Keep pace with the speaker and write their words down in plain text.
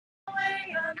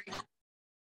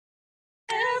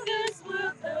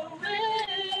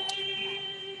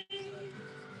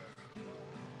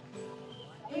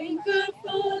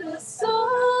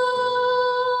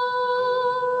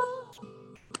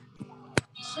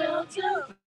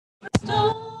shelter from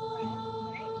storm.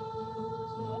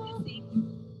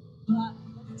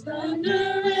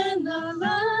 Thunder and the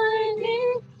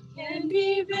lightning can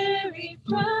be very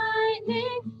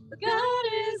frightening, but God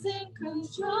is in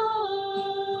control.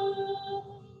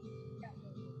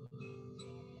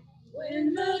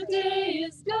 When the day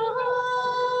is gone,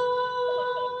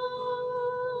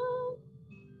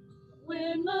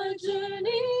 when my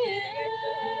journey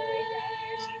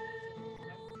ends,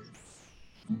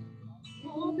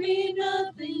 won't be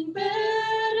nothing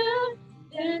better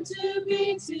than to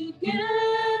be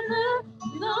together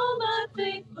with all my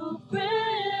faithful friends.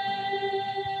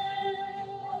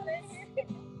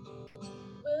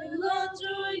 We'll all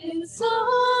join in song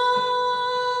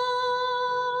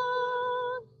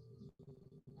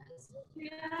as we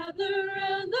gather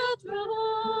round the throne.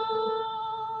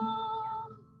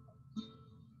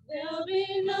 There'll be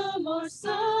no more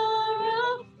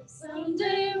sorrow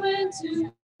someday when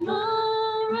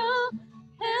tomorrow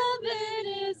heaven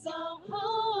is our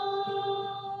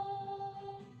home.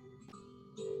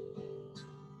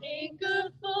 Ain't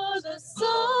good for the soul,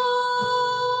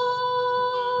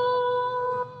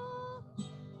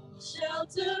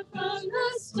 shelter from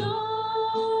the storm.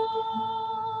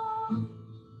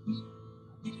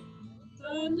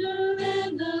 Thunder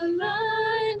and the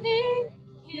lightning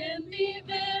can be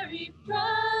very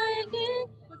frightening,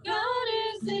 but God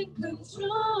is in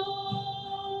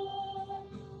control.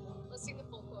 Let's sing the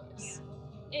full chorus.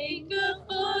 Ain't good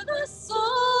for the soul,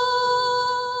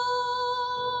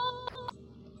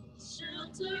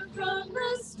 shelter from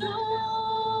the storm.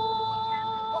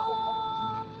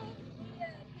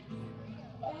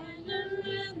 Thunder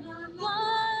and the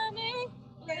lightning,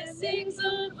 blessings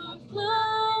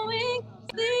overflowing,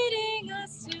 leading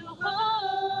us to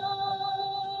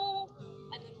home.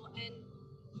 And then we'll end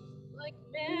like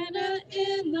manna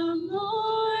in the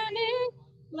morning,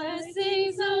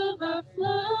 blessings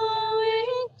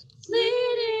overflowing,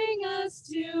 leading us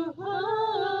to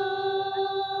home.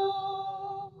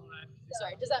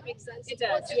 Sorry, does that make sense? It does,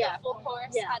 We'll do yeah. the full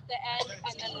chorus Yeah. at the end,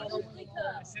 and then we'll do like the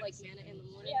like manna in the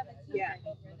morning. Yeah.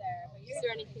 Is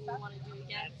there anything we want to do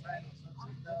again?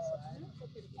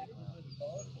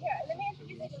 Here, let me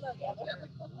introduce you to the other.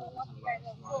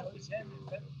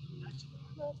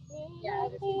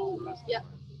 Yeah.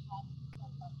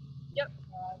 Yep.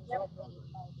 Yep.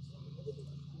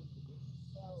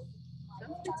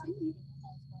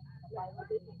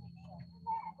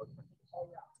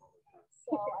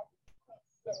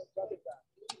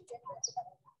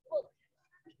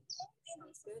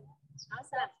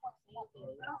 Awesome.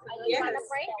 Are you Yes. trying to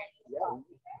break?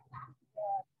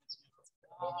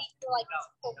 Really feel like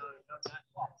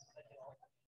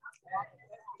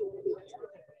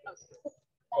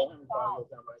thank God.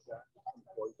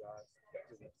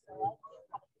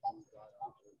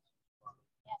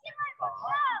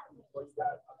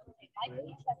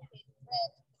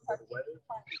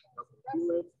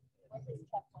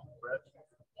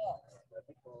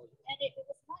 And it was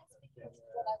nice because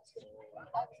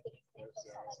what I was getting paid for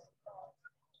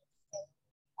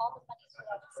all the money that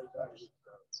I was able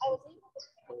to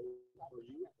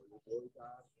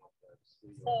so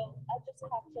I just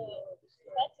have to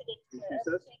budget it for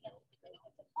everything at the beginning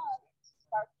of the month,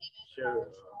 start payment,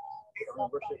 storage, and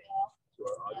cover.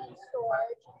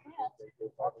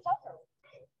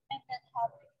 And then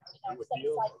have set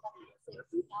aside money to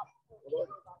save out for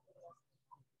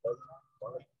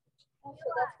so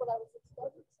that's what I was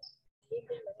expecting.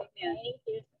 Thank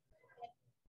you.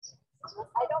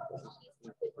 I don't think she's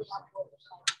completely on board with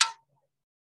that.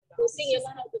 We'll see you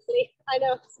how to play. I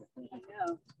know.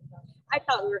 I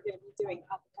thought we were going to be doing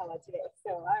acapella today,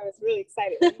 so I was really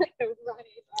excited. Oh,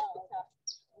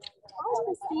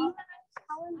 Steve.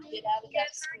 Get out of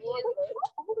that school.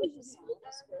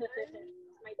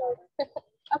 My daughter.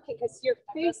 Okay, because your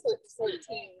face looks 14,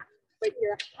 but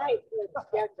your height looks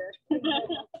younger.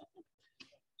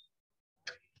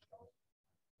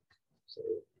 So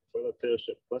for the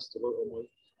fellowship festival,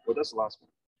 well, that's the last one.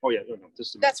 Oh yeah, no, this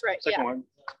is the That's right. second Yeah. one,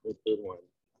 the third one.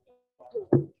 All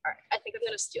right. I think I'm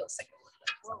gonna steal a second one.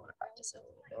 I want to practice it.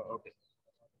 Oh, okay.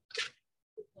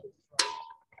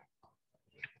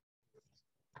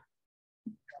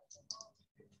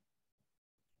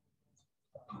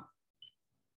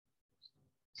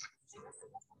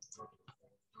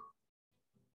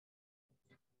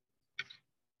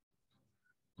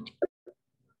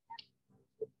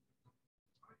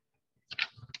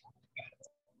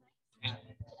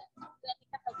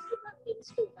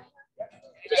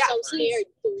 Just so scared.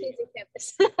 She's in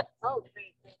campus. Oh,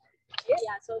 great. Yeah,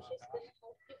 so she's going to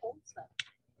help you also.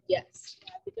 Yes.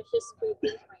 Yeah, because she's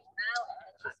preparing right now,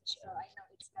 and then so I know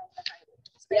it's kind of hard.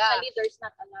 Especially there's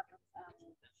not a lot of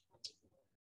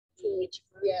teenage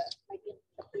girls. Yeah. Like in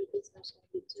the previous there's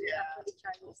only two. Actually,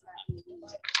 Charlie's not really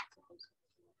supposed to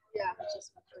be. Yeah. She's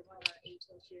much more our age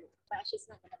this year, but she's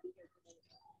not gonna be here today.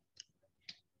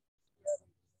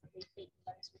 They take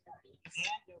turns with the beats.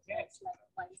 It's like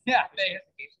once. Yeah, they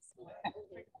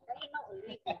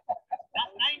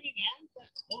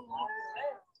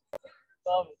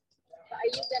So are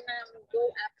you gonna go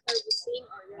after we sing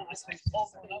or you're just gonna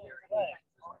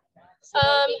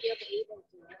you'll be able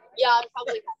to? Yeah, I'll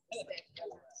probably have to stay.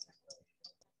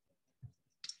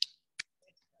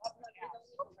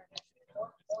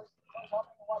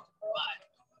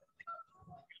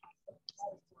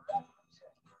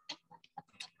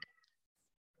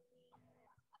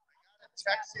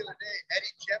 Text the other day,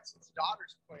 Eddie Jensen's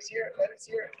daughter's playing. Eddie's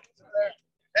here. There.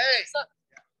 Hey, What's up?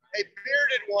 hey,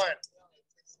 bearded one.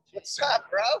 What's up,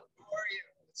 bro? How are you?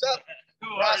 What's up?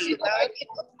 Rossi Mag?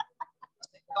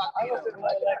 I almost didn't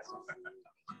recognize him.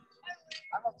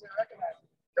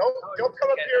 Don't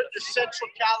come up here to Central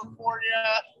California.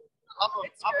 I'm a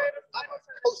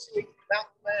coastal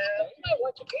mountain man.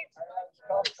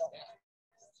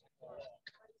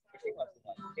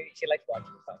 She likes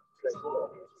watching stuff.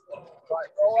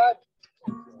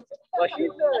 Well,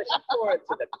 she's more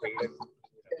into the creative.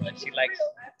 And she likes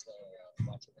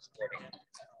watching the sporting.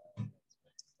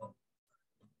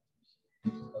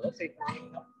 Well, let's see.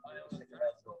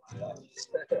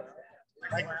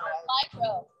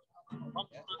 Micro.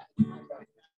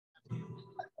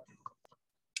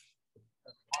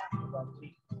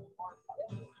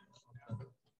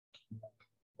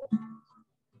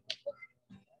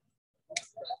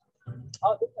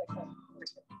 Oh, this is cool.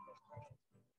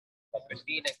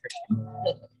 Christine and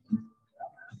Christian.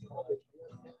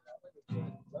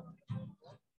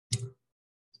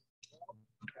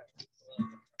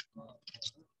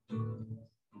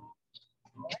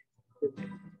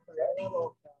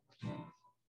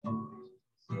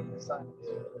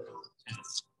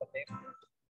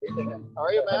 How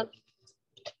are you, man?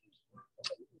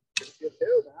 You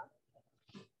too, man.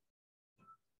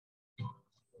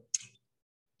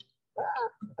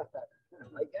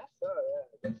 I guess so, yeah.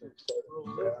 I guess it's so.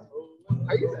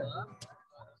 How you doing?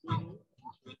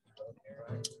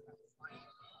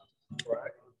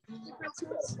 Right.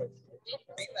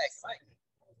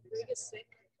 Greg is sick.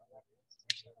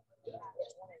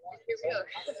 Here we are.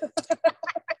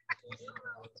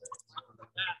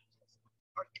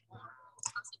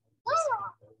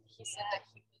 He said that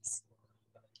he was.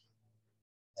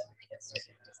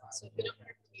 So if you don't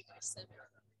hear from me by 7, and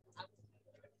I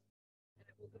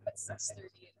woke up at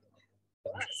 6:30.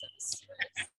 And I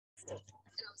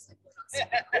was like, we're not sick. And so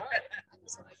I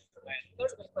was like,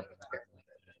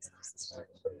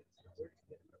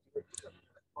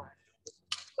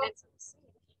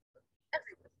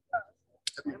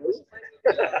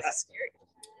 This is scary.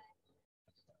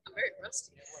 I'm very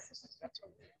rusty.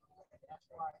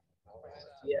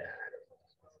 Yeah.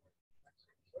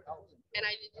 And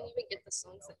I didn't even get the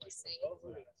songs that he sang or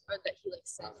that he like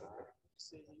sang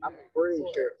I'm pretty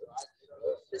sure.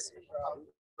 this week.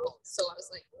 So I was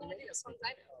like, you know, the songs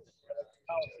I know.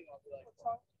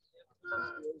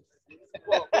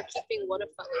 Well, we're keeping What a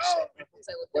Fellowship because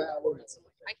I looked at the words and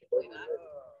I'm like, I can play that.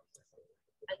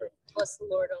 And then Bless the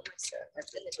Lord, oh my soul, and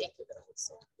then Thank You God.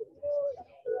 So.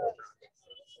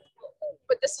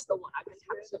 But this is the one I've been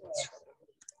having the most trouble with.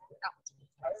 That one's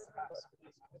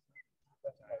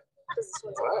because this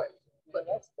one's hard. But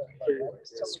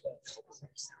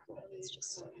it's just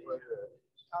so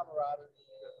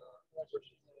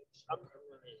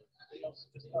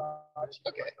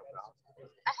Okay.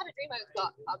 I had a dream I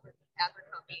got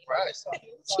Abercrombie. Right.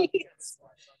 Jeez.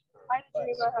 I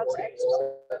dream I had sex.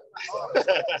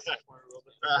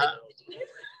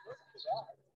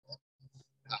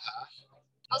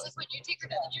 I was like, would you take her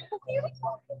to the gym with you?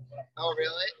 Oh,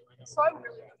 really? So I'm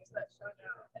really into that show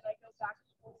now, and I go back and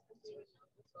forth between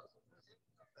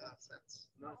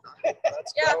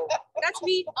That's Yeah, cool. that's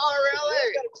me. Oh,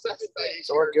 really? That's nice.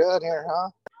 So we're good here, huh?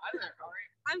 Hi there, how are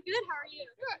you? I'm good. How are you?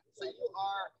 Good. So you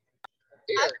are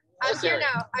here. I'm here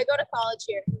now. I go to college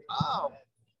here. Oh,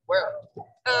 where?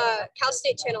 Cal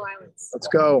State Channel Islands. Let's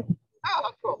go. Oh,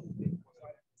 how cool.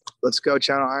 Let's go,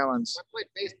 Channel Islands. I played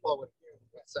baseball with you.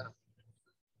 What's up?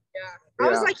 Yeah. I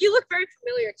was Yeah. like, you look very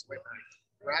familiar to me.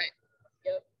 Right?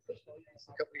 Yep. A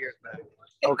couple years back.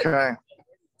 Okay.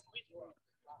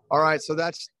 All right. So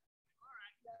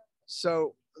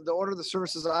the order of the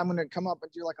services, I'm going to come up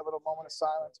and do like a little moment of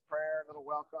silence, prayer, a little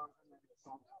welcome. And then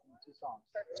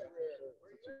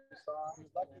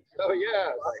Oh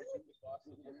yeah.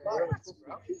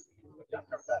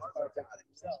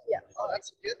 Yeah. Oh,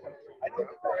 that's a good one. I think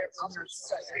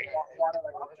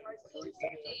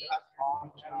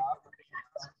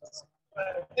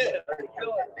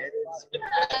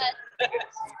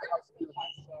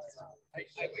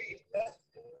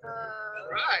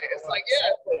right. It's like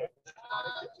yeah.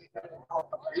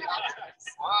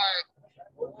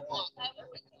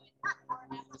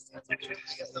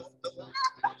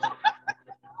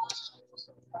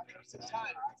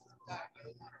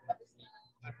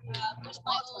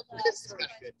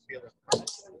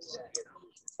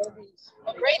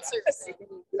 Great service.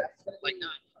 Like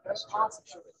not.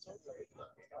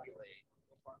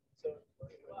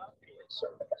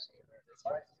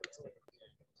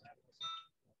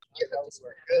 Yeah, that was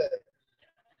good.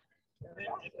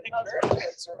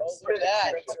 For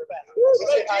that.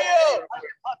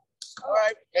 All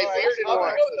right. Hey, All right. bearded I'm one.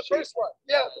 gonna go with the first one.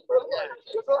 Yeah, the first one.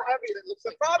 It's so heavy. It looks The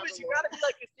like problem is you gotta be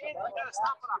like this Danny. You gotta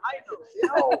stop on a high note. You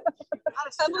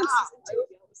gotta stop.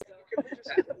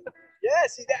 Yeah,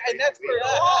 see that, and that's where.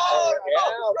 Oh,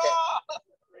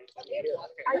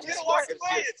 I just walk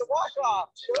away. It's a walk off.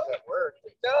 that work.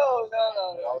 No.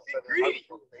 Be greedy.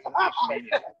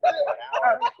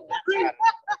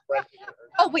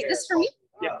 Oh, wait, this is for me?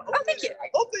 Yeah. Oh, thank you.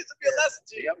 Hopefully, this will be a lesson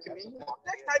to you.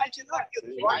 Next time you cannot get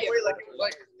this walk away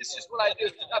like this is what I do.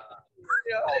 It's nothing. You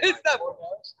know, it's nothing.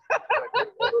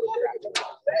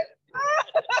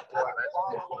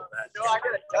 No, I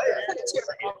gotta tell you. I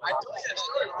told you that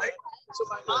story, right? So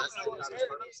my mom and I was there.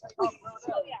 My mom and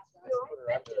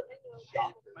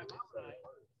I,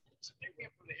 she picked me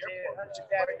up from the airport. She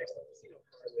got next to the casino.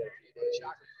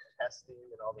 Testing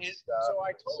and all this And stuff. so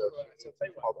I told her, I said, tell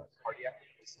you All what, the cardiac.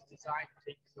 this is designed to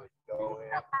take you Go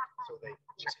in. So they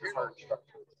check your heart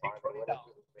structure with the heart, or whatever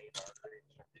the main artery.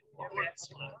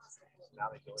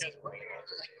 Now they go into the main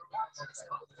artery.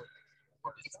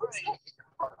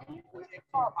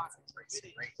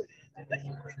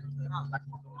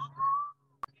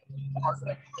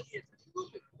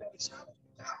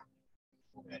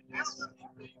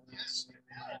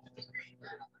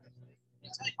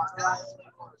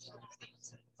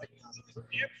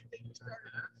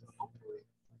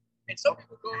 And some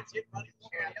people go and get money from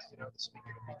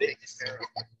they just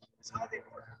it's how they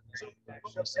work. So what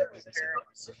we said was, if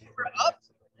we're up,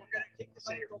 we're gonna take the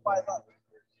money and go buy lunch.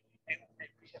 And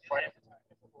we have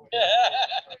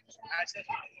I said,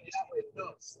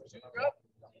 no, you're up,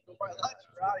 go buy lunch,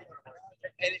 we're out of here.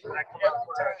 And it's like every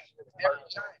time.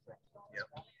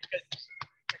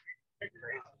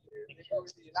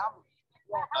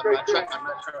 Because I'm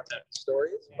not sure what that story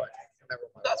is, but never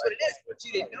mind. that's what it is. But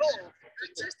you didn't know.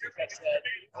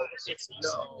 It's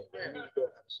no.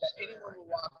 Anyone will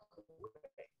walk away.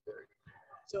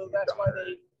 So that's why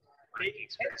they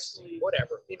intentionally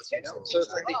Whatever. intentionally. So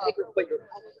it's like they take your plate.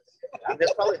 And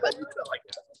that's probably how you feel like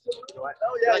that. You know what?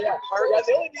 Oh yeah, Like, yeah. Yeah,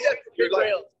 they only do that for big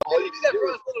whales. They only do that for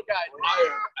us little guys.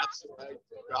 Absolutely.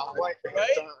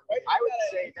 Right? I would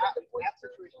say that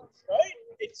situation. Right?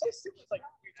 It's so simple. It's like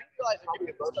you do realize that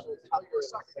you're doing stuff that's how you're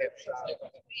sucking. Do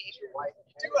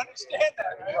you understand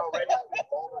that? Right?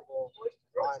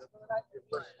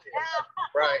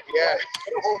 Right, yeah. You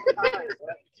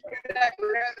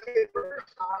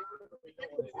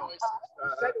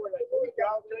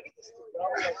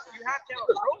have to have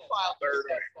a profile for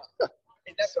that stuff.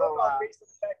 And that profile based on the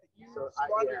fact that you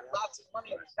squandered lots of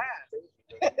money in the past.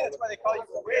 That's why they call you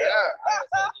a whale.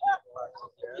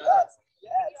 Yes.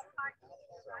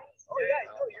 Oh yeah,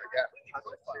 no, you're completely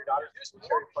profiled. There's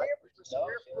more cameras per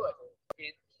square foot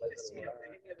in the casino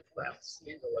than any other place.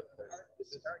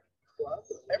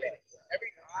 Everything.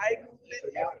 Every eye movement,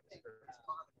 everything.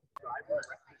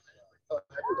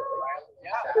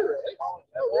 Yeah.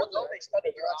 No, they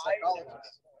study your eyes.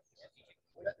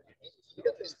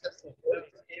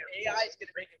 AI is going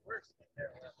to make it worse. The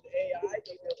AI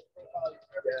can be able to profile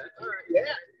everything.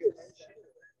 Yeah.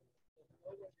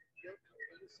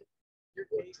 Your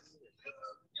case.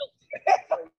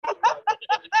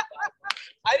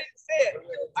 I didn't say it.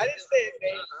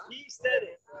 Man. He said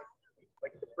it.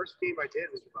 Like the first game I did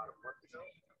was about a month ago.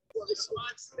 Well, the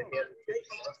spots they had.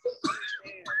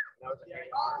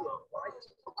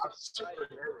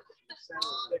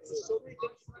 So many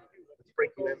things you can do.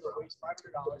 Break you in. Waste $500.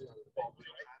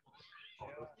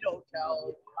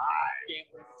 Hotel,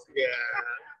 gambling. Yeah.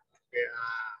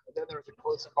 And then there was a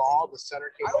close call. The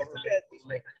center came over to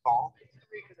make a call.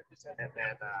 And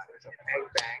then there's a bang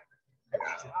bang. The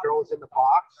girl was in the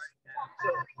box. So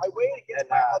I waited against And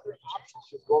my other options.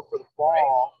 she was going for the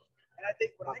ball. And I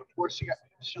think when I Before she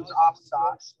was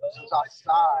offside. She was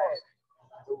offside.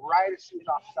 right as she was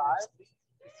offside,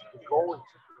 the goal and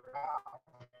took her out.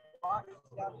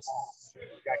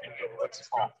 The guy comes over, what's his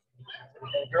call?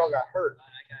 And the girl got hurt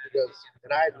because,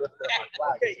 and I had lifted up my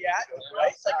flag. Okay, yeah,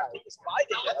 right. It's like I think it's by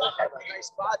there. That's a nice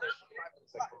spot there.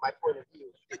 Like, from my point of view,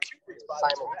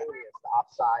 simultaneous, the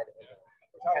offside and the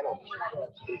penalty.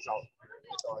 So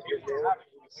you're there,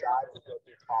 you decide to go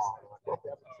through call. I'm like, well,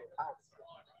 at the same time,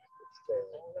 it's the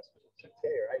PK,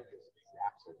 right? It's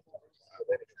absolute. So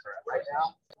then it's right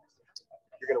now,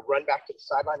 you're going to run back to the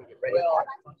sideline and get ready. Well,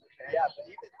 yeah, but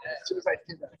even as soon as I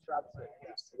did that, Travis said,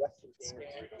 yes, the rest of the game.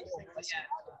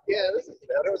 Yeah, this is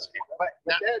better. But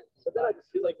then I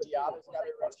just feel like the Diablo's got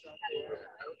it right there.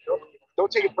 Don't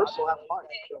take it personal, have fun.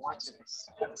 On my Facebook.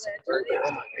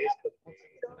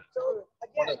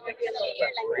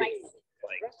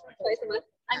 Twice a month.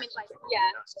 I mean, twice.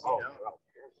 Yeah. Oh,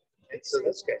 and so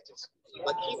this guy just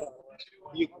like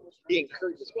he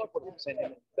encourages people to send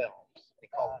him films. They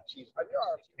call him cheese. But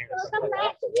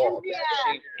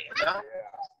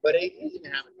he doesn't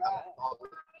have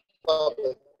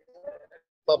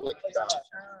public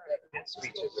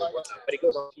speeches or whatnot. But he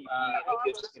goes on TV and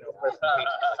he gives presentations like,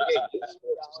 hey, this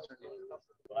sports is turning into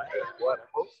what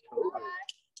post-COVID.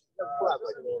 We'll have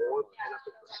like more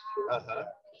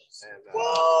and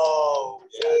whoa! Oh,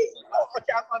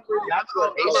 okay, I'm hungry. that's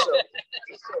what ASO.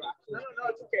 No,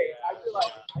 it's okay. I feel like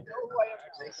I know who I am.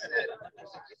 They said it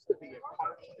used to be a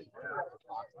part of the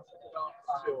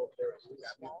so there was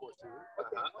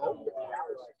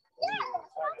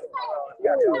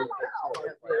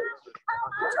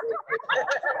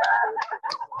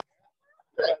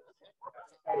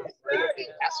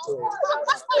it escalated.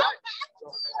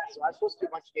 So I was supposed to do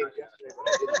a bunch of games yesterday, but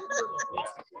I didn't.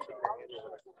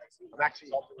 I'm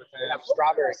actually I have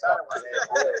strawberry cup today.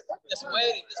 Just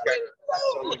waiting. So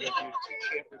we're gonna do 2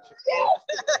 championships.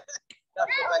 That's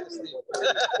what I was thinking.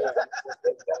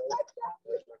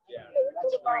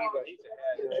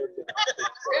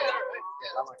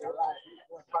 I'm like, all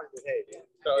right, hey, dude.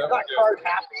 I'm not card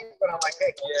happy, but I'm like,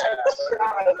 hey,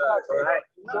 I'm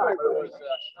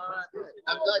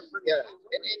glad, yeah,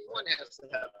 and one has to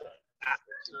have that.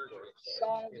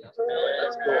 That's cool.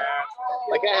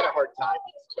 Like I had a hard time,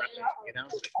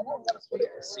 that's what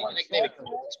it was. Maybe come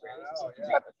with experience.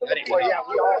 Well, yeah,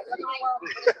 we're always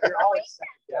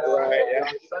right. Yeah,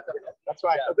 that's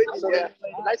right. So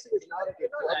the nice thing is now that and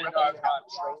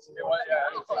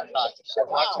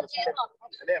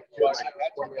they have good.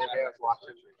 Like one the other day I was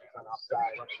watching on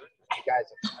offside. The guys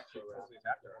actually around.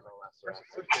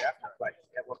 But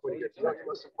at what point you're the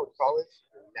most important call is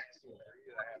next year.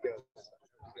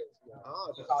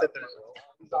 Oh, he's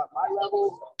on my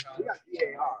level. We got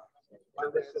VAR.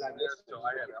 So this that I missed. You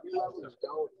levels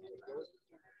don't. What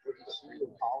you see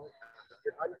in college,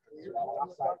 you're unclear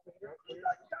outside.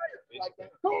 Like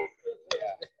that.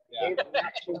 Yeah.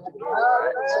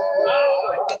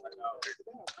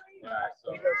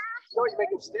 No, you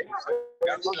make mistakes. You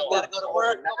gotta go to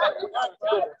work.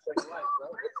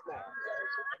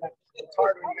 It's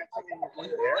hard when you got something in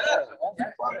your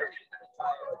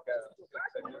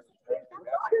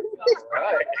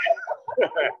right.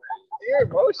 Your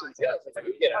emotions, yes.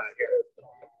 You get out of here.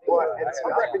 Well, it's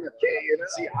repping your kid,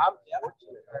 See, I'm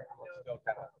fortunate.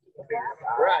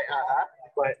 Right,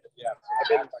 But I've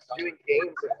been doing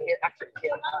games that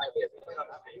can't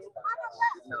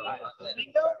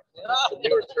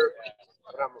newer turf.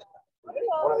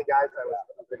 One of the guys I've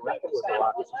been working with a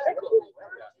lot.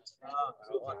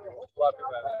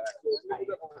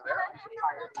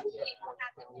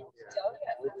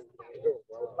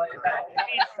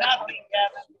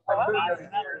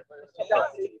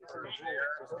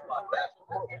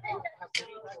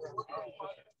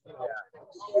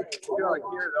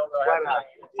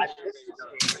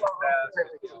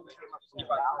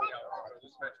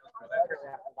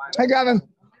 Hey, Gavin.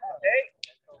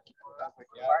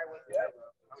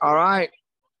 All right.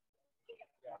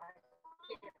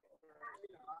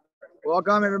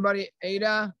 Welcome, everybody.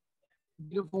 Ada,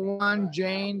 beautiful one,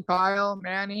 Jane, Kyle,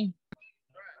 Manny,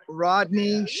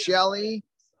 Rodney, Shelly,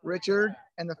 Richard,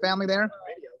 and the family there.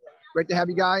 Great to have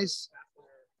you guys.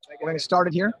 We're going to start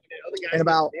it here in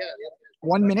about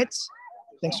 1 minute.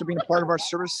 Thanks for being a part of our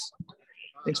service.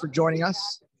 Thanks for joining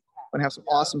us. We're going to have some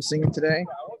awesome singing today.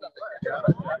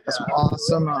 Some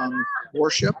awesome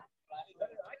worship.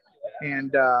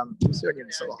 And let me see if I can get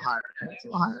this a little higher. It's a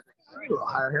little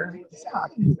higher here. Yeah, I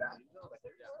can do that.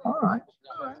 All right.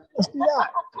 Let's do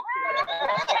that.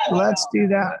 Let's do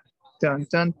that. Dun,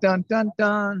 dun, dun, dun,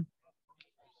 dun.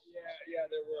 Yeah,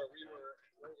 there were. We were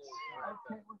 5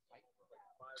 fingers.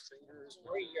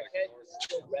 Your head was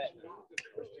still red.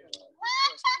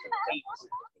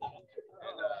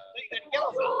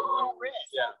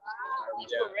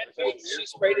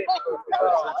 sprayed it.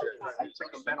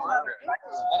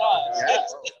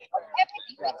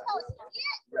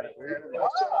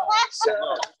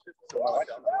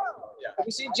 Have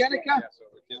you seen Jenica?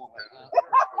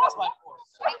 That's my course.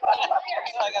 I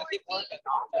gotta keep working.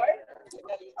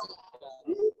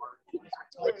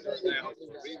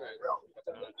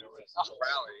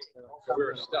 We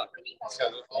were stuck because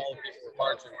all the people were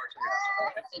marching.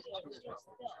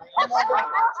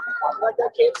 Like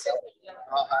that KFC?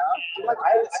 I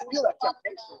feel that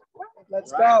temptation.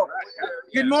 Let's go.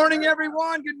 Good morning,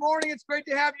 everyone. Good morning. It's great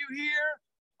to have you here.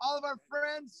 All of our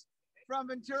friends from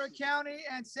Ventura County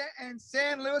and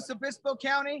San Luis Obispo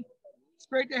County. It's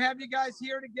great to have you guys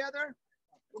here together.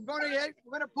 We're going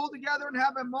to pull together and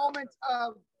have a moment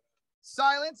of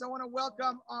silence. I want to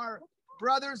welcome our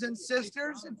brothers and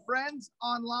sisters and friends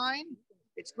online.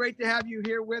 It's great to have you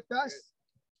here with us.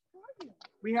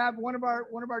 We have one of our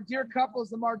dear couples,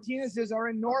 the Martinezes, are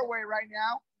in Norway right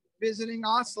now, visiting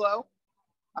Oslo.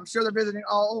 I'm sure they're visiting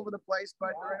all over the place,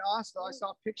 but they're in Oslo. I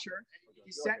saw a picture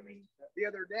he sent me the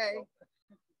other day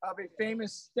of a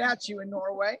famous statue in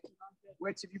Norway,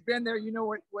 which if you've been there, you know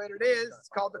what it is. It's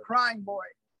called the Crying Boy.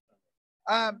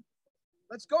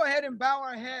 Let's go ahead and bow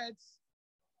our heads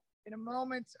in a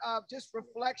moment of just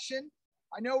reflection.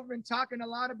 I know we've been talking a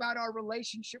lot about our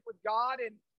relationship with God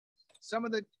and some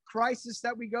of the crisis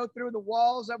that we go through, the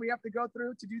walls that we have to go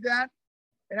through to do that.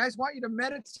 And I just want you to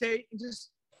meditate and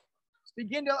just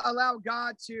begin to allow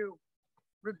God to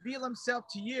reveal himself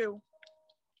to you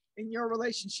in your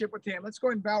relationship with him. Let's go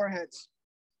ahead and bow our heads.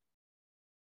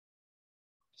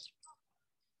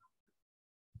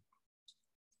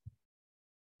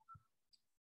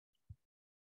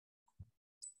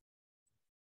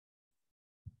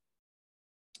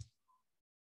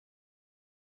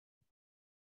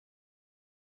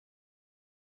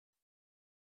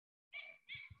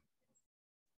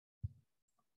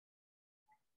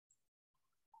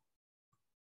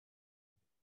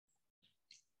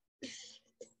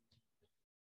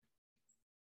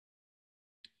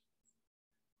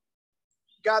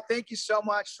 God, thank you so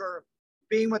much for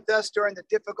being with us during the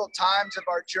difficult times of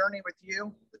our journey with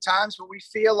you, the times where we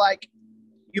feel like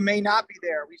you may not be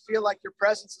there. We feel like your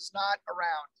presence is not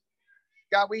around.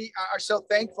 God, we are so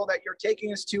thankful that you're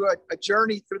taking us to a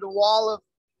journey through the wall of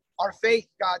our faith,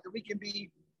 God, that we can be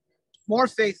more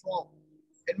faithful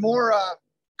and more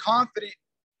confident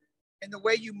in the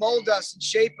way you mold us and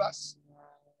shape us.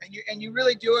 And you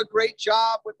really do a great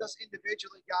job with us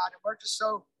individually, God. And we're just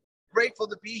so grateful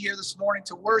to be here this morning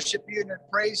to worship you and to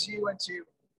praise you and to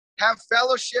have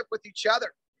fellowship with each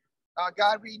other.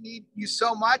 God, we need you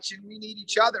so much and we need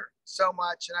each other so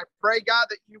much. And I pray, God,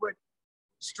 that you would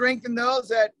strengthen those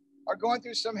that are going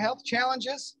through some health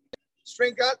challenges,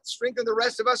 strengthen the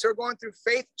rest of us who are going through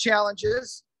faith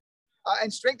challenges,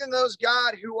 and strengthen those,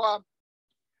 God, who are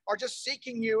just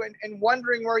seeking you and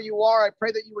wondering where you are. I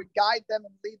pray that you would guide them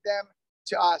and lead them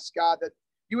to us, God, that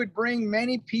you would bring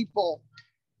many people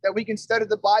that we can study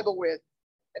the Bible with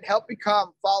and help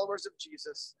become followers of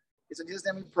Jesus. It's in his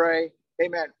name we pray.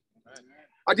 Amen. Amen.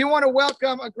 I do want to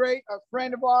welcome a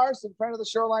friend of ours and friend of the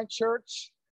Shoreline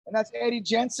Church, and that's Eddie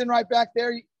Jensen right back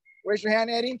there. Raise your hand,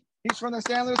 Eddie. He's from the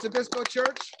San Luis Obispo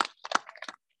Church.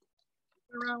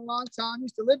 Been around a long time.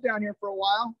 Used to live down here for a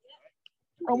while.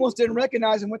 Almost didn't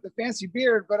recognize him with the fancy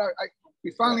beard, but we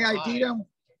finally ID'd him.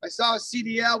 I saw a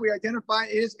CDL. We identified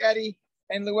it is Eddie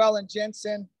and Llewellyn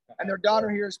Jensen. And their daughter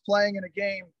here is playing in a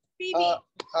game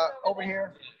over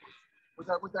here with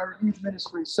our youth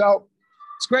ministry. So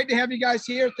it's great to have you guys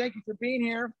here. Thank you for being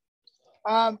here.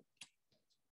 I'm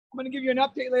going to give you an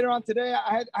update later on today.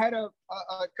 I had a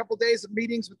couple days of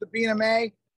meetings with the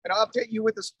BNMA, and I'll update you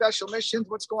with the special missions,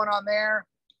 what's going on there.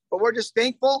 But we're just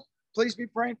thankful. Please be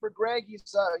praying for Greg. He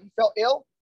felt ill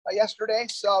yesterday,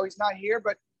 so he's not here.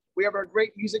 But we have our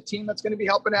great music team that's going to be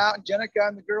helping out, and Jenica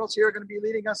and the girls here are going to be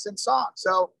leading us in song.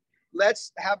 So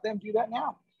let's have them do that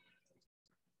now.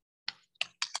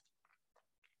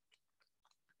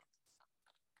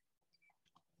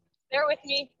 Bear with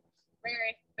me.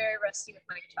 Very, very rusty with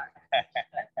my guitar.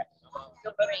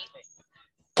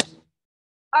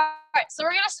 All right, so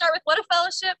we're going to start with What a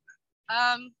Fellowship.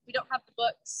 We don't have the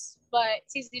books, but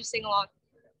it's easy to sing along.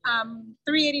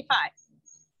 385.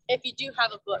 If you do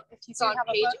have a book, it's on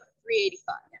page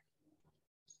 385.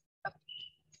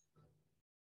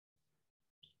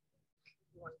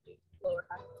 Lower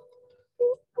high.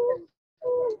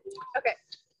 Okay.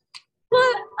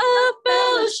 What a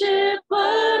fellowship,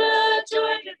 what a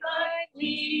joy divine,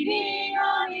 leading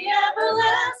on the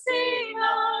everlasting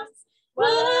arms.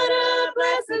 What a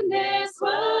blessedness,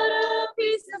 what a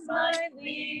peace of mind,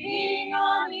 leading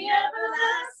on the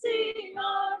everlasting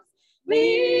arms. We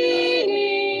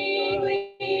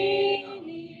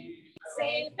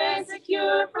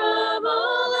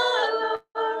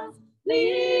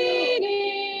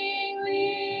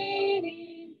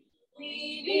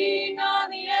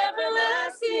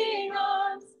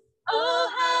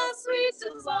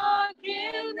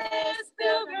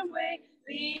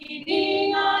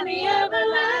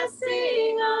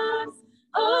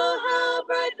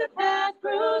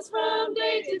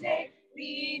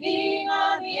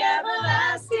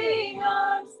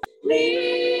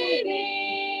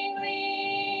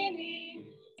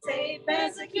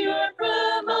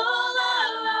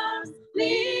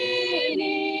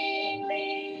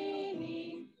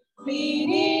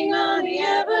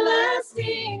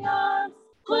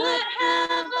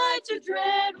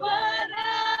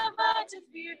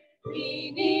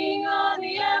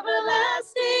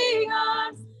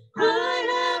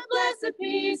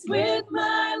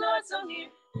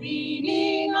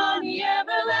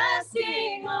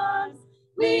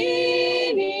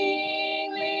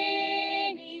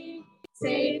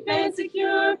and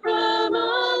secure from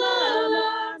all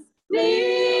alarms,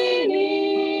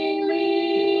 leaning,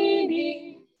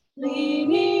 leaning,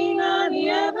 leaning on the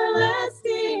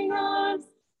everlasting arms,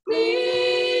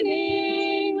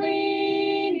 leaning,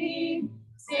 leaning,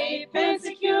 safe and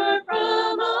secure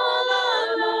from all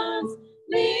alarms,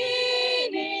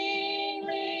 leaning,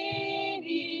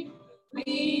 leaning,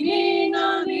 leaning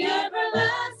on the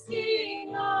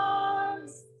everlasting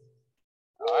arms.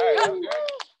 All right, that was good.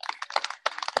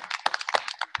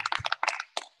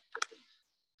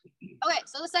 Okay,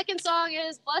 so the second song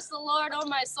is Bless the Lord, Oh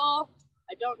My Soul.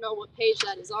 I don't know what page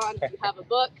that is on if you have a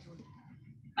book.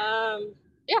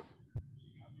 Yeah.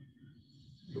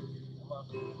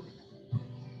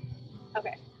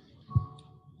 Okay.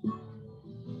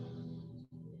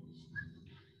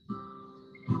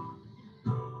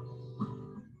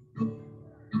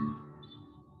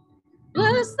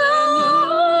 Bless the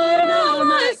Lord, oh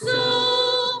my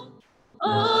soul,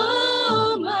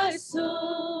 oh my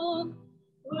soul,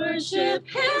 worship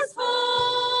his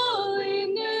holy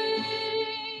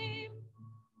name.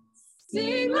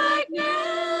 Sing like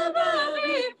never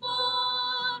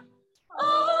before,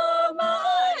 oh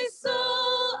my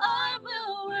soul, I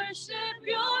will worship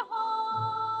your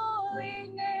holy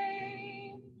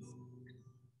name.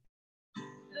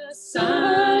 The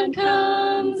sun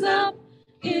comes up,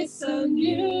 it's a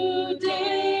new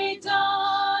day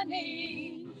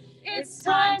dawning. It's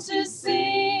time to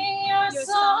sing your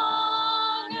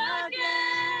song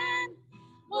again.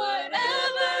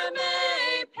 Whatever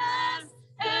may pass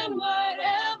and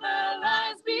whatever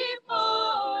lies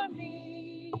before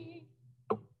me,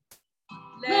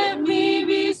 let me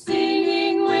be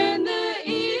singing when the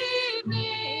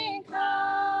evening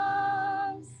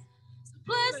comes.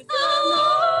 Bless the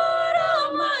Lord,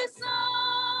 oh my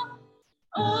soul,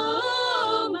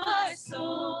 oh my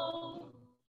soul,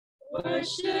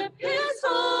 worship his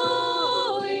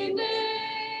holy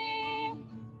name.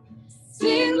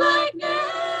 Sing like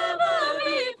never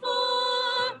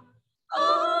before,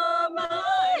 oh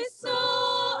my soul,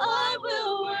 I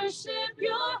will worship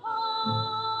your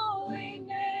holy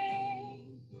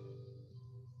name.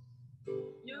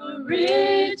 You're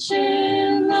rich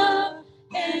in love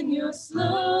and you're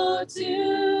slow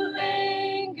to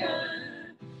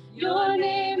anger. Your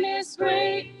name is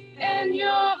great and your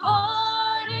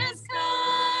heart is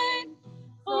kind.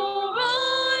 For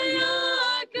all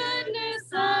your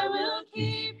goodness I will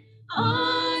keep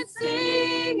on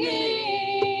singing.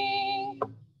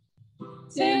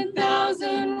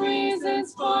 10,000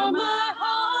 reasons for my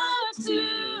heart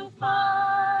to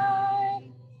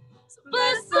find. So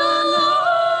bless the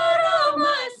Lord, oh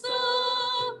my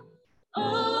soul,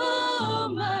 oh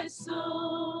my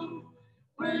soul,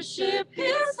 worship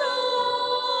his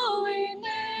holy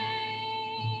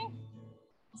name.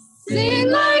 Sing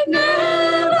like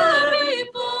never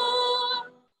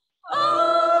before,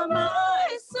 oh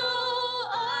my soul,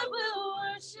 I will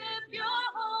worship your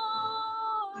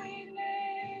holy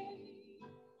name.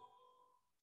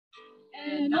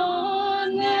 And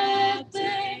on that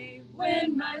day,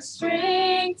 when my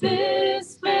strength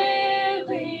is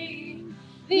failing,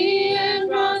 the end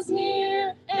draws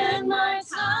near and my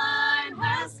time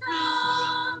has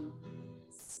come,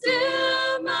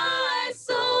 still my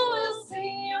soul will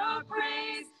sing your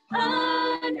praise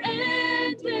unending.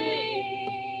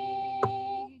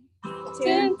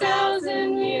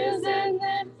 10,000 years and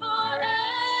then forevermore.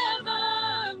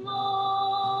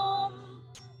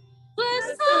 Bless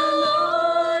the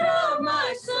Lord, oh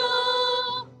my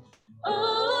soul,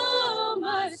 oh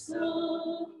my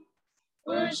soul,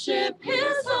 worship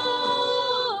his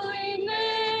holy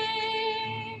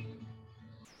name.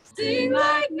 Sing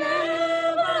like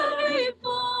never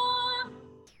before,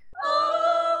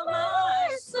 oh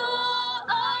my soul,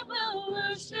 I will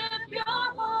worship your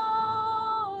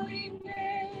holy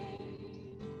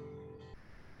name.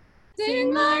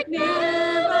 Sing like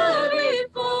never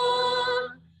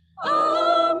before,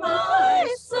 oh my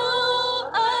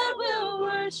soul, I will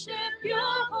worship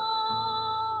your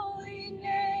holy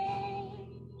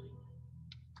name.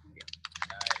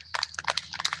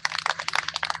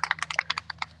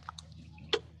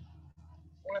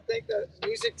 I want to thank the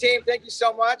music team. Thank you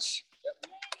so much.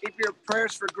 Keep your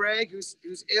prayers for Greg,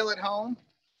 who's ill at home.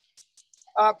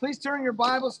 Please turn your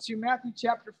Bibles to Matthew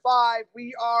chapter 5.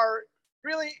 We are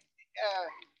really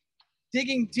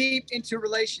digging deep into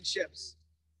relationships,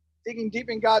 digging deep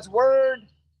in God's word,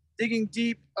 digging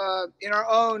deep in our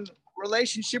own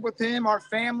relationship with him, our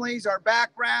families, our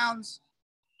backgrounds,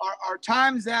 our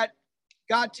times that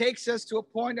God takes us to a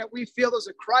point that we feel there's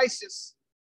a crisis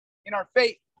in our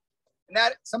faith. And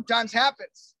that sometimes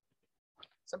happens.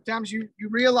 Sometimes you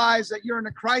realize that you're in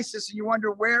a crisis and you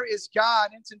wonder, where is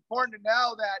God? And it's important to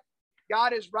know that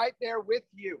God is right there with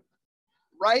you,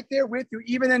 right there with you.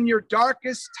 Even in your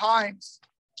darkest times,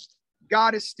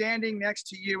 God is standing next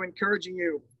to you, encouraging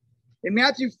you. In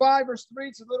Matthew 5, verse 3,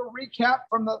 it's a little recap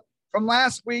from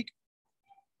last week.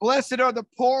 Blessed are the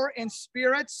poor in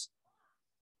spirits,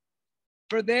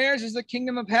 for theirs is the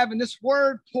kingdom of heaven. This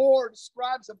word poor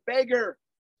describes a beggar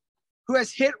who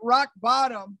has hit rock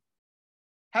bottom,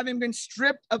 having been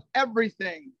stripped of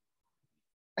everything.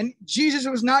 And Jesus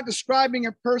was not describing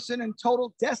a person in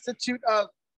total destitute of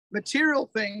material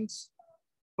things,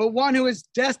 but one who is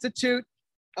destitute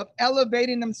of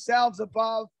elevating themselves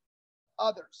above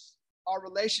others, our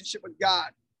relationship with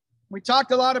God. We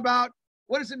talked a lot about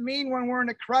what does it mean when we're in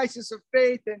a crisis of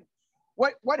faith, and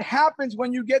what happens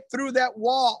when you get through that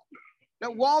wall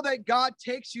that God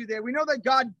takes you there. We know that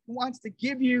God wants to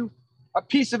give you a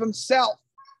piece of himself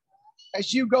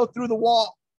as you go through the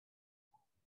wall.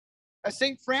 As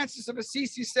St. Francis of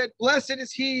Assisi said, blessed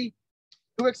is he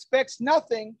who expects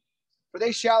nothing, for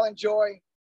they shall enjoy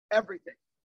everything.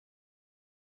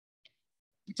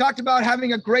 We talked about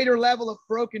having a greater level of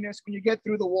brokenness when you get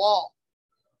through the wall.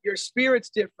 Your spirit's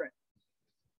different.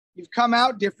 You've come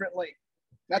out differently.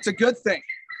 That's a good thing.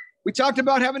 We talked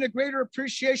about having a greater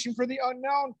appreciation for the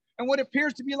unknown, and what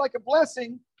appears to be like a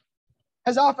blessing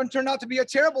has often turned out to be a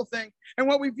terrible thing. And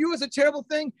what we view as a terrible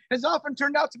thing has often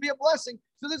turned out to be a blessing.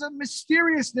 So there's a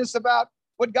mysteriousness about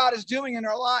what God is doing in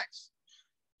our lives.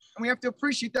 And we have to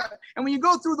appreciate that. And when you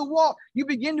go through the wall, you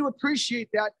begin to appreciate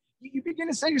that. You begin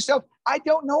to say to yourself, I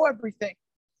don't know everything.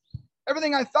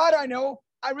 Everything I thought I know,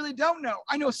 I really don't know.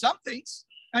 I know some things.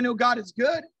 I know God is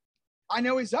good. I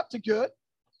know he's up to good,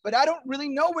 but I don't really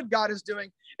know what God is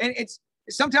doing. And it's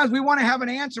sometimes we want to have an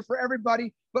answer for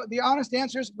everybody, but the honest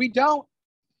answer is we don't.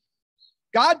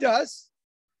 God does.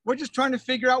 We're just trying to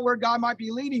figure out where God might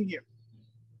be leading you.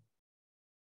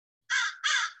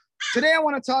 Today, I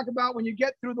want to talk about when you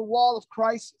get through the wall of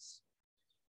crisis.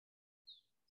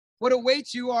 What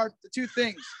awaits you are the two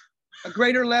things: a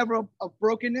greater level of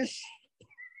brokenness,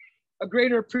 a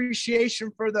greater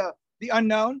appreciation for the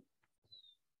unknown,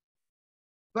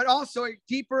 but also a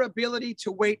deeper ability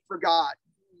to wait for God.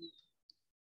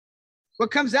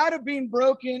 What comes out of being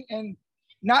broken and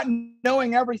not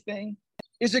knowing everything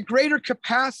is a greater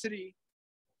capacity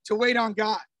to wait on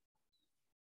God.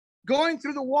 Going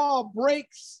through the wall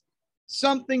breaks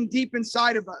something deep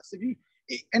inside of us.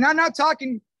 And I'm not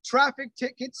talking traffic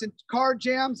tickets and car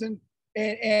jams and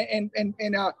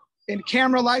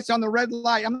camera lights on the red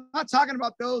light. I'm not talking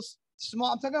about those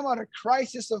small. I'm talking about a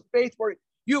crisis of faith where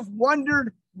you've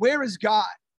wondered, where is God?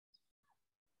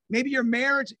 Maybe your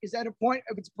marriage is at a point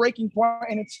of its breaking point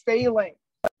and it's failing.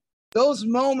 Those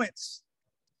moments,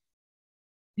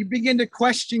 you begin to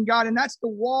question God. And that's the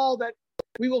wall that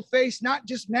we will face, not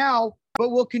just now, but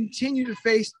we'll continue to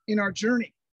face in our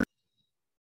journey.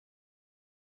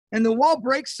 And the wall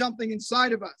breaks something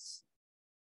inside of us.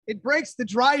 It breaks the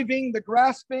driving, the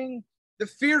grasping, the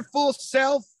fearful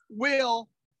self-will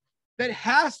that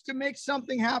has to make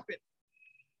something happen.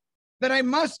 That I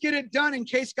must get it done in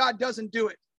case God doesn't do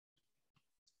it.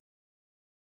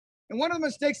 And one of the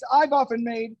mistakes I've often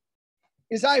made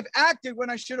is I've acted when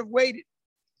I should have waited.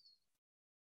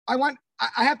 I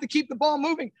have to keep the ball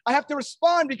moving. I have to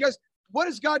respond because what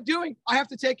is God doing? I have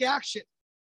to take action.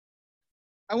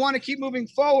 I want to keep moving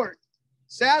forward,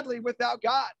 sadly, without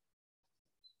God.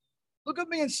 Look at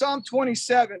me in Psalm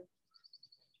 27.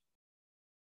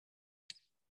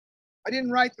 I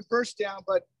didn't write the verse down,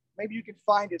 but maybe you can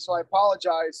find it, so I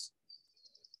apologize.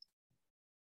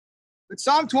 But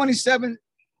Psalm 27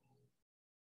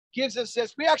 gives us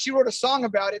this. We actually wrote a song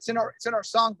about it. It's in our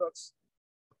songbooks.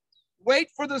 Wait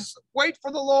for the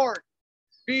Lord.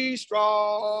 Be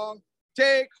strong.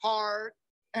 Take heart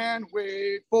and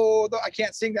wait for the. I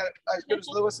can't sing that as good as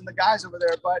Lewis and the guys over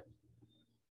there, but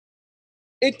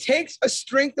it takes a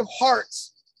strength of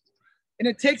hearts and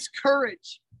it takes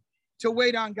courage to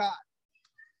wait on God.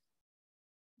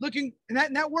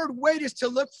 And that word wait is to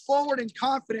look forward in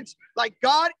confidence, like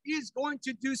God is going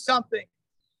to do something.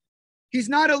 He's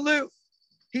not aloof.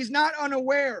 He's not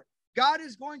unaware. God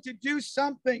is going to do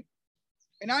something.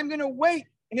 And I'm going to wait,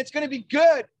 and it's going to be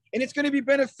good, and it's going to be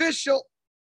beneficial.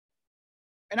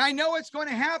 And I know it's going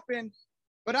to happen,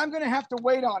 but I'm going to have to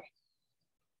wait on it.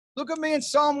 Look at me in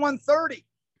Psalm 130,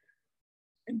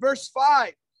 in verse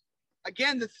 5.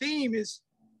 Again, the theme is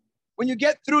when you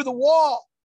get through the wall,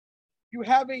 you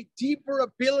have a deeper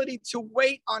ability to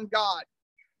wait on God.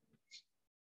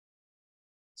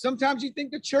 Sometimes you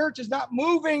think the church is not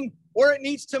moving where it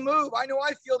needs to move. I know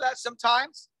I feel that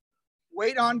sometimes.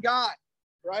 Wait on God,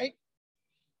 right?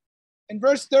 In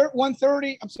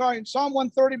in Psalm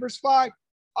 130, verse 5,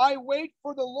 I wait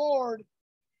for the Lord,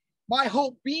 my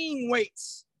whole being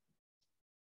waits.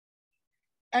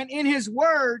 And in his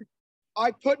word,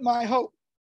 I put my hope.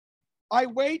 I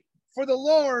wait for the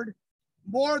Lord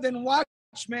more than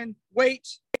watchmen wait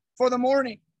for the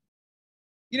morning.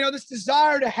 You know, this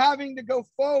desire to having to go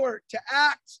forward, to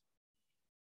act,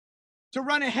 to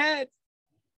run ahead.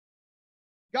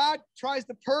 God tries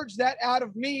to purge that out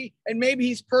of me, and maybe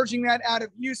he's purging that out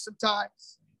of you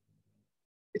sometimes.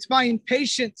 It's my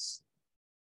impatience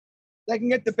that can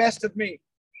get the best of me.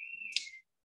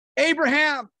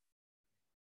 Abraham,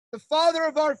 the father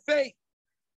of our faith,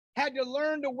 had to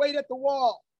learn to wait at the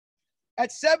wall.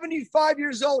 At 75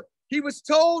 years old, he was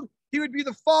told he would be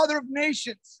the father of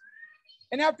nations.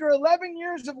 And after 11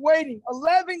 years of waiting,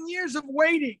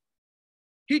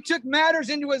 he took matters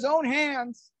into his own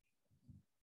hands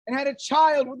and had a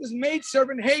child with his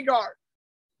maidservant Hagar.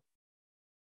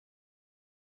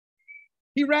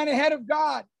 He ran ahead of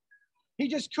God. He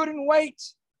just couldn't wait.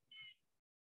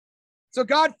 So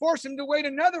God forced him to wait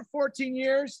another 14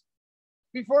 years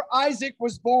before Isaac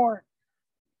was born.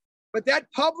 But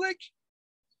that public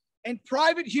and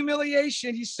private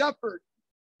humiliation he suffered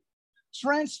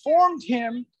transformed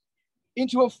him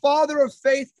into a father of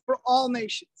faith for all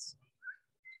nations.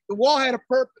 The wall had a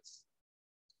purpose.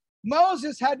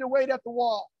 Moses had to wait at the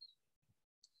wall.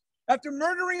 After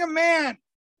murdering a man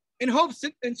in hopes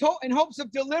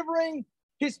of delivering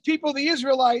his people, the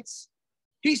Israelites,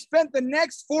 he spent the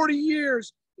next 40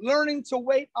 years learning to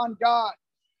wait on God.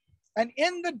 And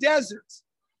in the desert,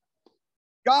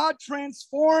 God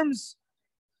transforms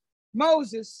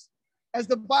Moses, as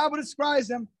the Bible describes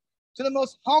him, to the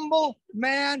most humble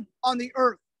man on the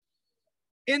earth.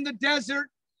 In the desert,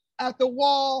 at the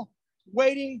wall,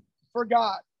 waiting for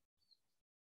God.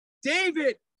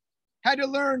 David had to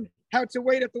learn how to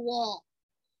wait at the wall.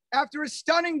 After a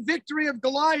stunning victory of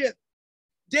Goliath,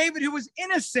 David, who was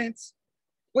innocent,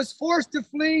 was forced to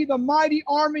flee the mighty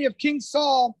army of King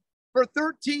Saul for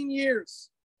 13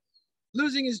 years,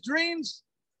 losing his dreams,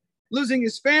 losing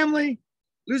his family,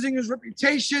 losing his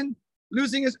reputation,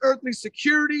 losing his earthly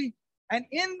security. And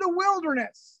in the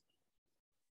wilderness,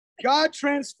 God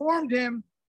transformed him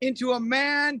into a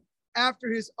man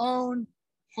after his own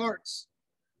heart.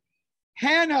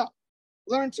 Hannah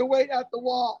learned to wait at the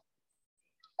wall.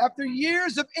 After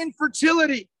years of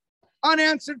infertility,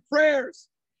 unanswered prayers,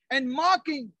 and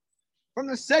mocking from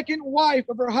the second wife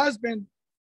of her husband,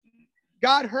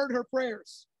 God heard her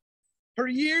prayers. Her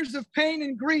years of pain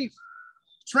and grief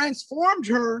transformed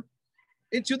her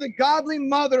into the godly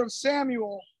mother of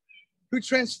Samuel, who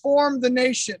transformed the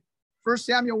nation. 1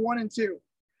 Samuel 1 and 2.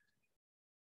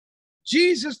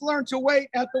 Jesus learned to wait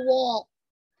at the wall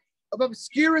of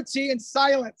obscurity and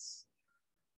silence,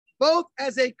 both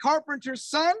as a carpenter's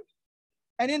son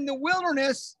and in the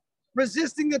wilderness,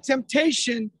 resisting the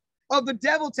temptation of the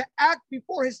devil to act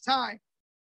before his time.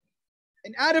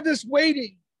 And out of this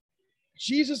waiting,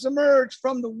 Jesus emerged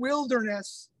from the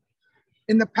wilderness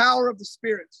in the power of the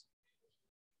Spirit.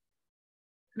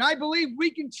 And I believe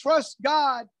we can trust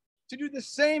God to do the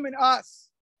same in us.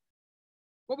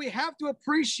 But we have to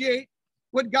appreciate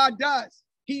what God does.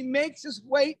 He makes us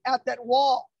wait at that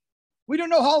wall. We don't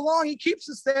know how long he keeps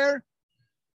us there,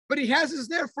 but he has us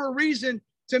there for a reason,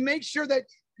 to make sure that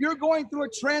you're going through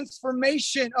a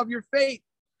transformation of your faith,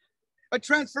 a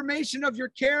transformation of your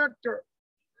character.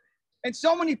 And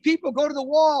so many people go to the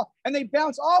wall and they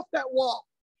bounce off that wall.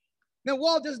 The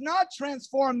wall does not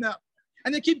transform them.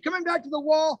 And they keep coming back to the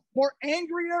wall more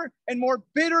angrier and more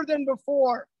bitter than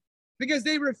before, because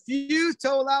they refuse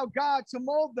to allow God to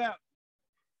mold them.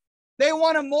 They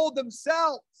want to mold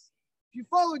themselves. If you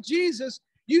follow Jesus,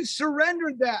 you've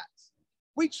surrendered that.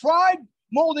 We tried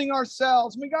molding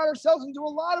ourselves. We got ourselves into a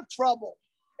lot of trouble,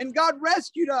 and God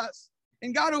rescued us.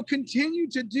 And God will continue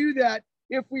to do that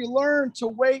if we learn to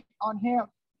wait on him.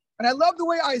 And I love the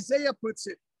way Isaiah puts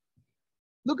it.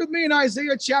 Look with me in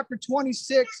Isaiah chapter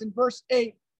 26 and verse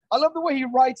 8. I love the way he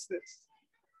writes this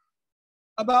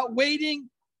about waiting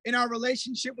in our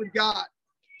relationship with God.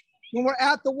 When we're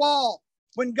at the wall,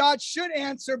 when God should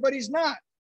answer, but he's not.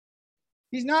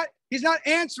 He's not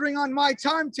answering on my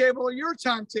timetable or your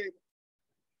timetable.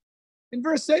 In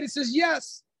verse 8, it says,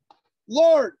 yes,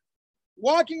 Lord,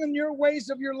 walking in your ways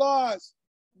of your laws,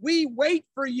 we wait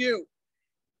for you.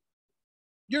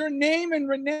 Your name and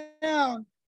renown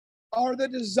are the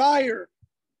desire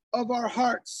of our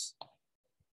hearts.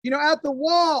 You know, at the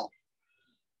wall,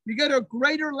 you get a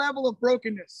greater level of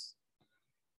brokenness.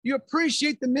 You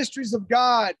appreciate the mysteries of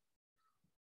God.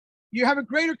 You have a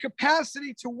greater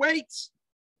capacity to wait.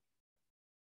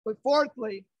 But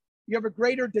fourthly, you have a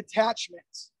greater detachment.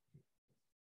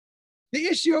 The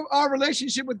issue of our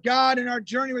relationship with God and our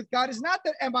journey with God is not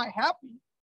that, am I happy?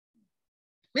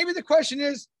 Maybe the question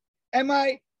is, am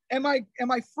I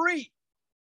free?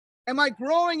 Am I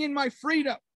growing in my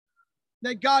freedom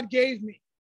that God gave me?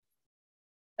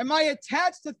 Am I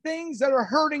attached to things that are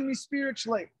hurting me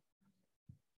spiritually?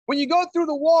 When you go through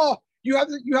the wall, you have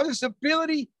this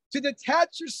ability to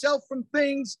detach yourself from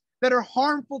things that are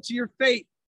harmful to your faith.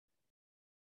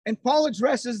 And Paul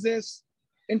addresses this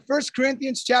in 1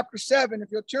 Corinthians chapter 7. If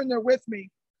you'll turn there with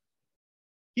me,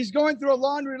 he's going through a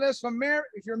laundry list from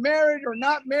if you're married or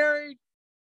not married.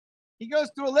 He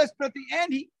goes through a list, but at the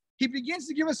end, he begins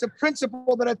to give us a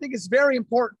principle that I think is very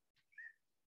important.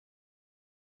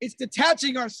 It's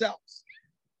detaching ourselves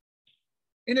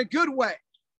in a good way.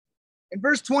 In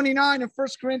verse 29 of 1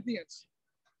 Corinthians,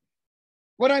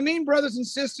 what I mean, brothers and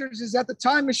sisters, is that the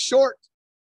time is short.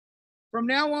 From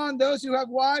now on, those who have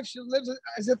wives should live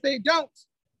as if they don't.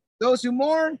 Those who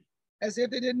mourn as if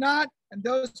they did not, and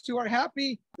those who are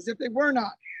happy as if they were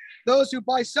not. Those who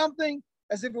buy something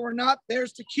as if it were not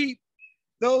theirs to keep.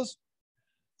 Those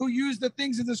who use the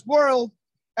things of this world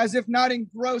as if not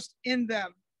engrossed in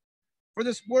them. For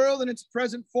this world in its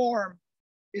present form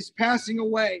is passing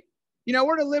away. You know,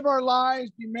 we're to live our lives,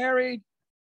 be married.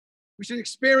 We should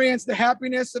experience the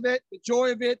happiness of it, the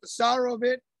joy of it, the sorrow of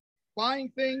it,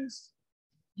 buying things,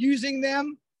 using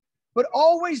them, but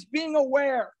always being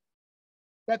aware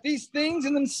that these things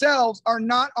in themselves are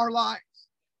not our lives.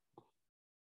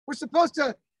 We're supposed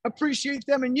to appreciate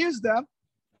them and use them,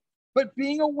 but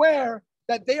being aware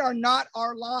that they are not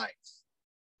our lives.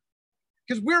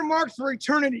 Because we're marked for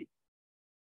eternity.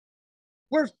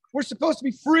 We're supposed to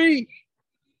be free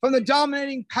from the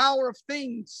dominating power of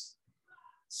things.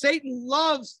 Satan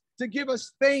loves to give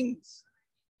us things.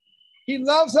 He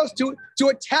loves us to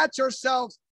attach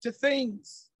ourselves to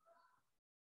things.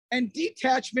 And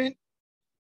detachment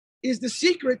is the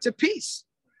secret to peace.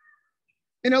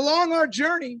 And along our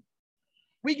journey,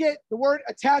 we get the word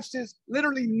attached is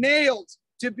literally nailed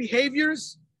to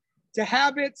behaviors, to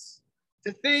habits,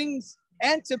 to things,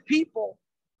 and to people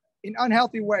in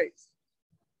unhealthy ways.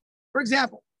 For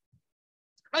example,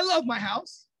 I love my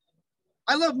house.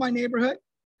 I love my neighborhood.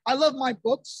 I love my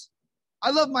books.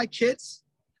 I love my kids.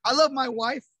 I love my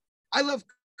wife. I love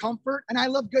comfort, and I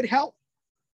love good health.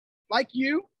 Like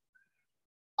you,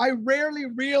 I rarely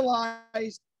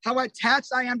realize how attached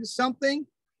I am to something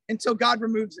until God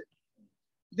removes it.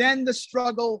 Then the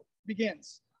struggle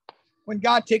begins. When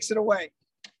God takes it away,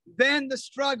 then the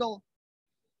struggle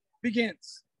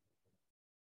begins.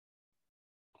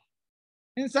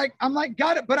 And it's like, I'm like,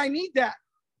 got it, but I need that.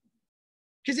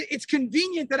 Because it's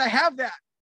convenient that I have that.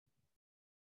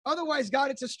 Otherwise,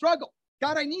 God, it's a struggle.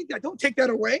 God, I need that. Don't take that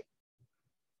away.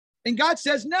 And God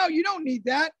says, no, you don't need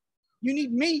that. You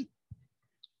need me.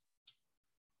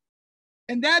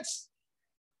 And that's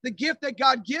the gift that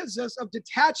God gives us of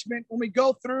detachment when we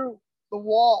go through the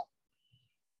wall.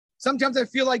 Sometimes I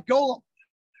feel like Golem.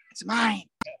 It's mine.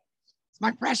 It's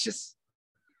my precious.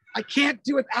 I can't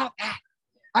do without that.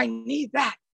 I need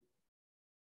that.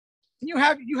 And you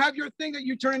have your thing that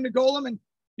you turn into Golem, and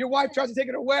your wife tries to take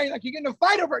it away. Like you get in a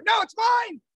fight over it. No, it's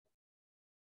mine.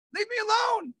 Leave me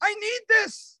alone. I need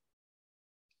this.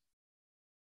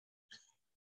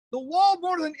 The wall,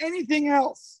 more than anything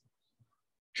else,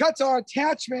 cuts our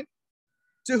attachment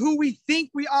to who we think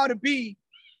we ought to be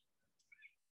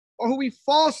or who we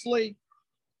falsely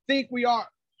think we are.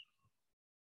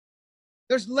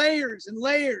 There's layers and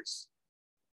layers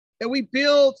that we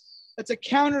build that's a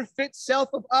counterfeit self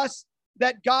of us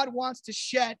that God wants to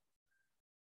shed.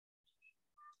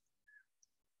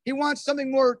 He wants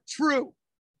something more true,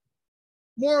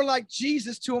 more like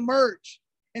Jesus to emerge.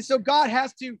 And so God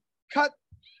has to cut.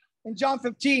 In John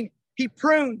 15, he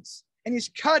prunes and he's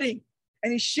cutting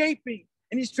and he's shaping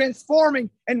and he's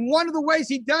transforming. And one of the ways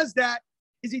he does that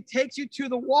is he takes you to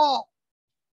the wall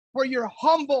where you're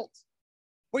humbled,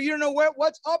 where you don't know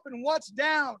what's up and what's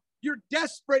down. You're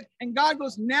desperate. And God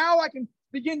goes, now I can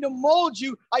begin to mold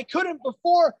you. I couldn't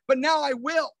before, but now I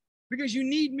will, because you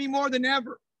need me more than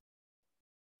ever.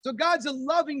 So God's a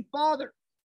loving father.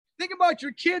 Think about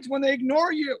your kids when they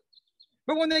ignore you.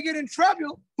 But when they get in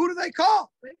trouble, who do they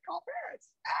call? They call parents.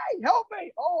 Hey, help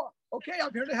me. Oh, okay,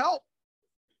 I'm here to help.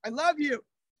 I love you.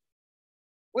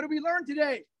 What did we learn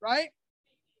today, right?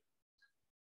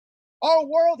 Our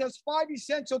world has 5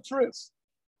 essential truths.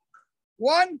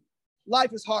 1,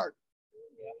 life is hard.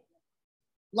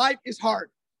 Life is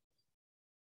hard.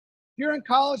 If you're in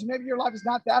college, maybe your life is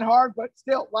not that hard, but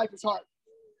still, life is hard,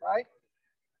 right?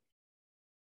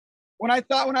 When I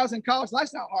was in college,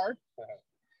 life's not hard.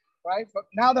 right? But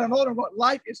now that I'm older,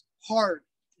 life is hard.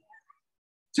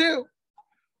 2,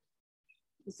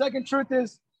 the second truth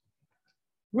is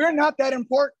we're not that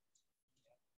important.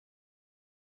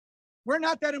 We're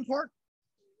not that important.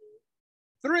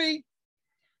 3,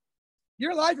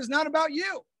 your life is not about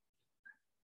you.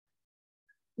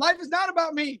 Life is not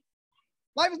about me.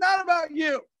 Life is not about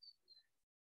you.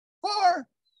 4,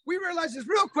 we realize this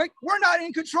real quick, we're not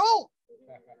in control.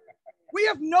 We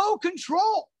have no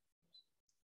control.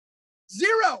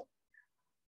 0.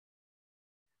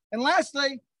 And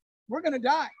lastly, we're going to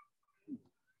die.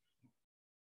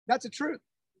 That's the truth.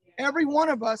 Every one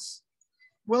of us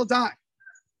will die.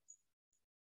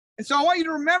 And so I want you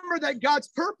to remember that God's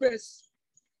purpose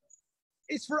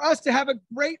is for us to have a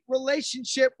great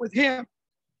relationship with him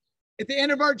at the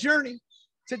end of our journey,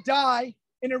 to die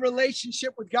in a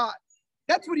relationship with God.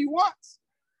 That's what he wants.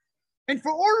 And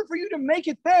for order for you to make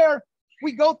it there,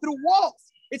 we go through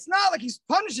walls. It's not like he's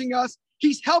punishing us.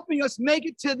 He's helping us make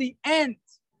it to the end.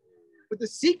 But the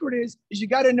secret is you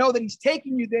got to know that he's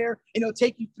taking you there and he'll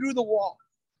take you through the wall.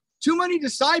 Too many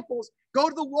disciples go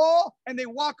to the wall and they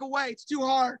walk away. It's too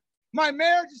hard. My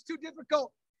marriage is too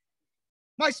difficult.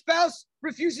 My spouse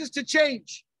refuses to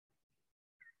change.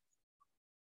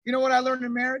 You know what I learned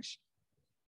in marriage?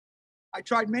 I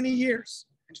tried many years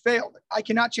and failed. I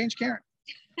cannot change Karen.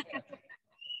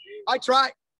 I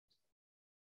tried.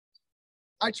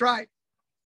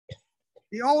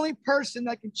 The only person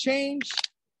that can change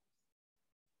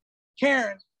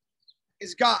Karen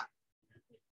is God.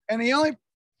 And the only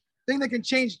thing that can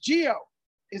change Gio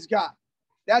is God.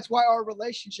 That's why our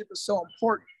relationship is so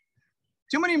important.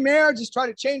 Too many marriages try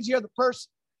to change the other person.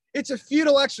 It's a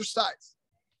futile exercise.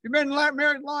 You've been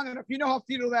married long enough, you know how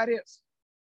futile that is.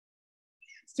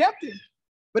 It's tempting,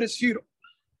 but it's futile.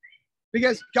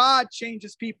 Because God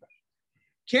changes people.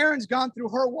 Karen's gone through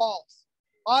her walls.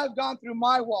 I've gone through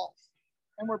my walls,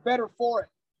 and we're better for it.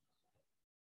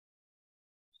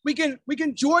 We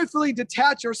can joyfully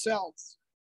detach ourselves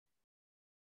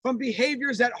from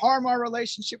behaviors that harm our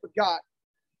relationship with God,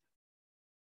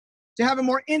 to have a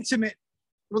more intimate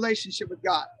relationship with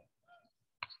God.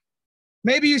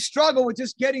 Maybe you struggle with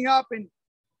just getting up and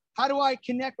how do I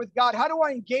connect with God? How do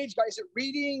I engage God? Is it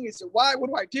reading? Is it why? What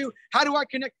do I do? How do I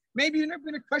connect? Maybe you've never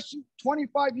been a Christian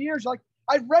 25 years. Like,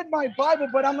 I've read my Bible,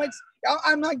 but I'm like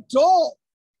dull.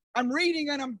 I'm reading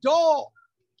and I'm dull.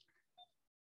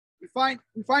 We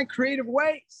find creative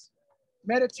ways,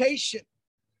 meditation,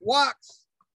 walks,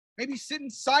 maybe sit in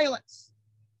silence.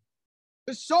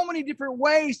 There's so many different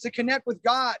ways to connect with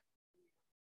God.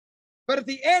 But at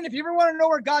the end, if you ever want to know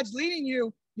where God's leading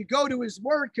you, you go to his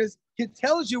word because it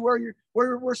tells you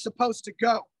where we're supposed to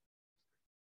go.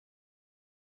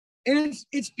 And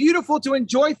it's beautiful to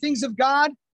enjoy things of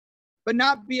God, but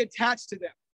not be attached to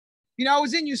them. You know, I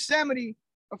was in Yosemite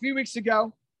a few weeks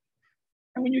ago.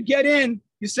 And when you get in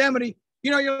Yosemite,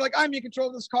 you know, you're like, I'm in control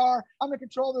of this car. I'm in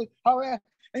control of the,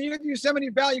 and you get to Yosemite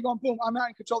Valley, you're going, boom, I'm not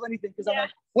in control of anything. Because I'm like,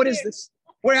 what is this?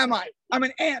 Where am I? I'm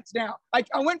an ant now. I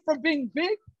went from being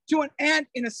big to an ant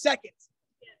in a second.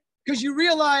 Because you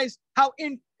realize how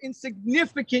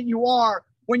insignificant you are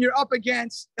when you're up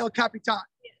against El Capitan.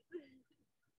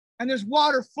 And there's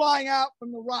water flying out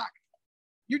from the rock.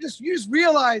 You just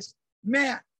realize,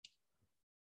 man,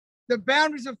 the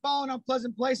boundaries have fallen on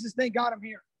pleasant places. Thank God I'm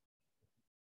here.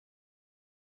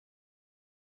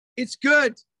 It's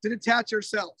good to detach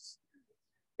ourselves.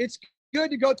 It's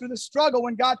good to go through the struggle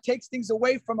when God takes things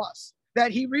away from us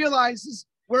that he realizes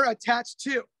we're attached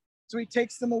to. So he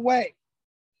takes them away.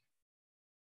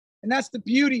 And that's the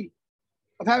beauty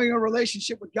of having a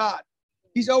relationship with God.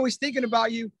 He's always thinking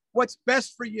about you, what's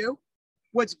best for you,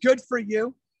 what's good for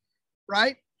you,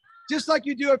 right? Just like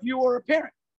you do if you were a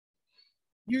parent.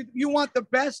 You want the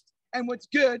best and what's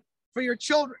good for your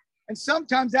children. And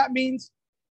sometimes that means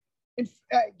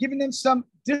giving them some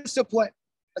discipline.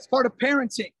 That's part of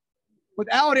parenting.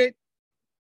 Without it,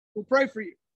 we'll pray for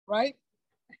you, right?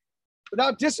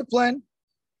 Without discipline,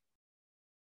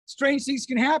 strange things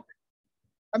can happen.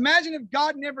 Imagine if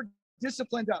God never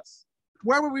disciplined us.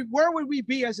 Where would we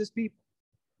be as his people?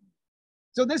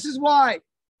 So this is why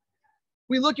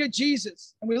we look at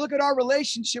Jesus and we look at our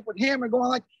relationship with him and going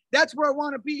like, that's where I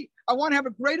want to be. I want to have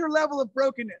a greater level of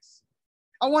brokenness.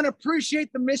 I want to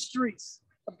appreciate the mysteries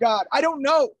of God. I don't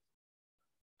know.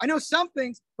 I know some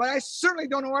things, but I certainly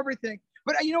don't know everything.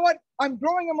 But you know what? I'm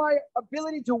growing in my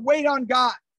ability to wait on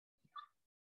God.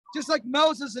 Just like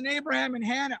Moses and Abraham and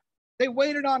Hannah, they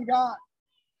waited on God.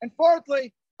 And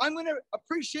fourthly, I'm going to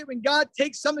appreciate when God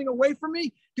takes something away from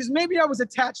me because maybe I was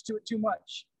attached to it too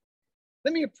much.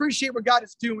 Let me appreciate what God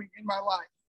is doing in my life.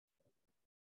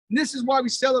 And this is why we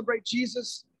celebrate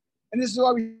Jesus. And this is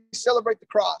why we celebrate the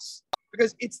cross,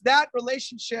 because it's that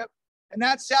relationship and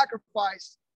that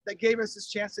sacrifice that gave us this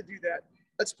chance to do that.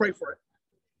 Let's pray for it.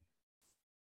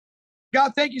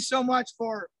 God, thank you so much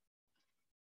for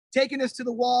taking us to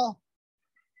the wall,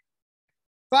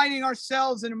 finding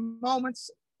ourselves in moments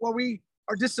where we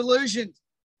are disillusioned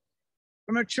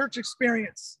from a church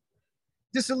experience,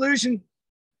 disillusioned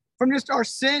from just our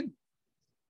sin,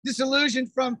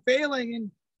 disillusioned from failing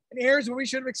in areas where we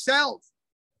should have excelled,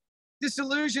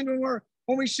 disillusioned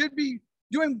when we should be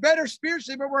doing better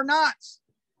spiritually, but we're not.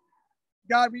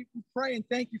 God, we pray and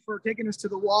thank you for taking us to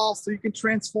the wall so you can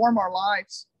transform our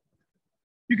lives.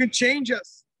 You can change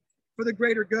us for the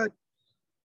greater good.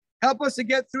 Help us to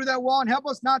get through that wall and help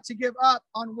us not to give up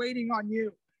on waiting on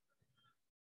you.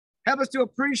 Help us to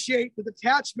appreciate the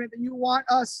detachment that you want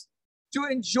us to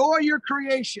enjoy your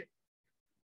creation,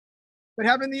 but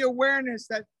having the awareness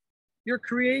that your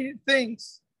created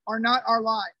things are not our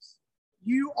lives.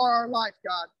 You are our life,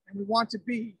 God, and we want to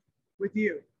be with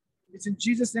you. It's in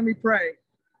Jesus' name we pray.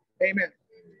 Amen.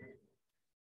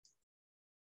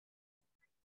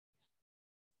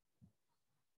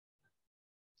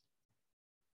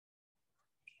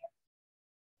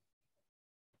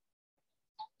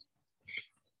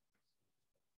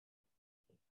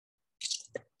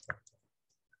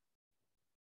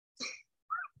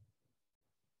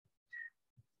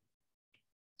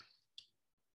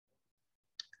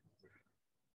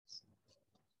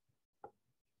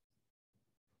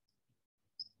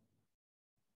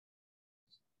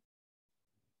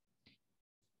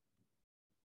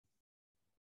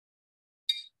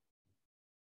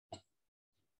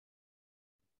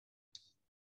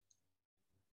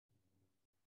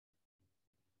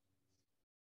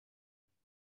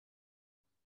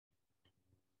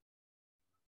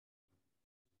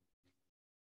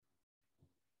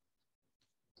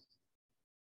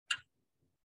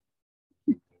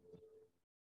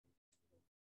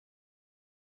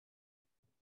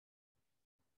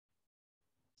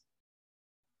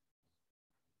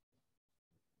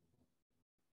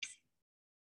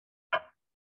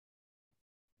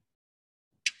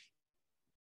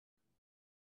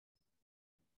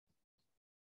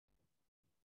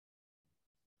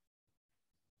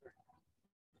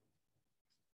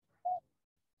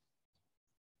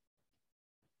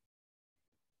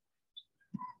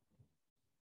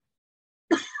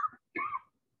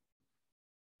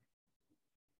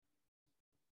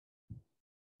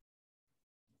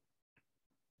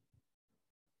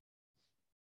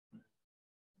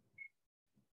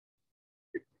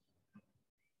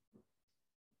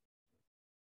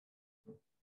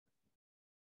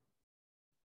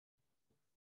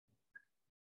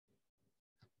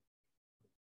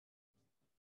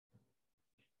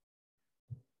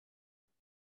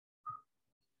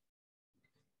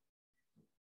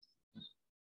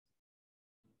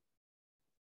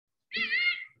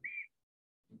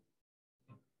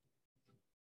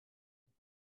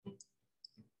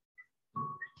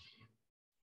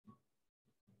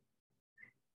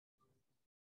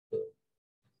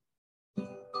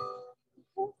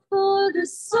 For the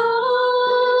soul,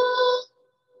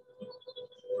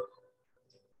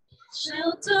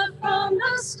 shelter from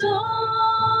the storm,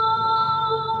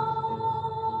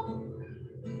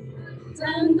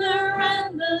 thunder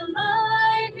and the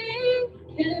lightning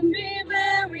can be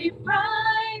very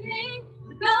frightening.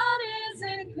 God is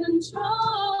in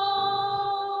control.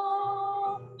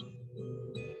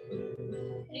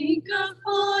 Anchor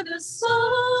for the soul,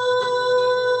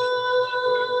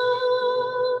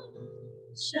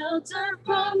 shelter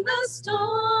from the storm,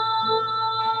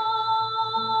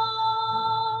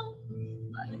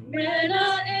 like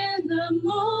manna in the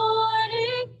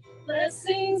morning,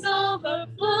 blessings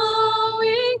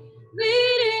overflowing,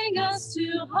 leading us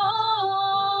to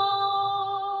home.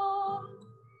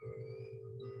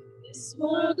 This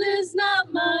world is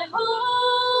not my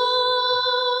home,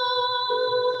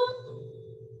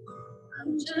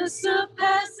 I'm just a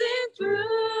passing through.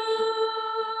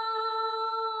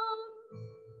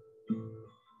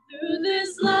 Through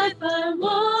this life I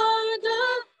wander,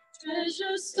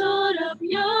 treasure stored up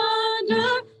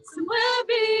yonder, somewhere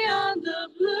beyond the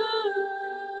blue.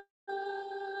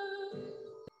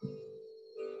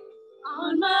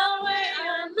 On my way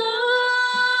I look,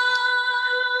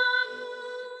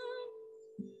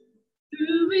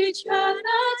 through each path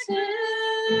I take.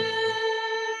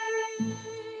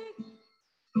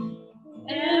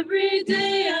 Every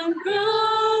day I'm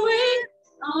growing,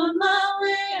 on my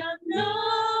way I'm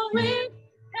knowing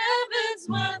heaven's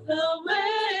worth the wait.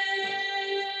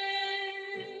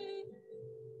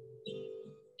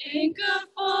 Anchor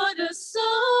for the soul,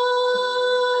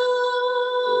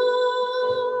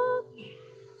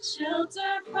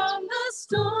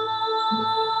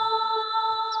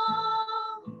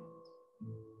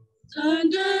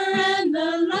 Thunder and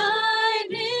the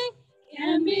lightning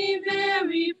can be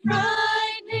very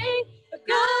frightening, but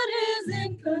God is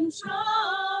in control.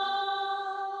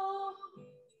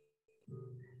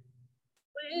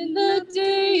 When the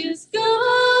day is gone,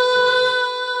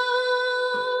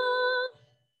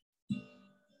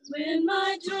 when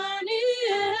my journey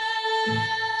ends,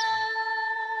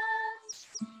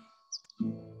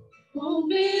 won't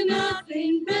be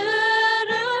nothing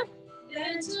better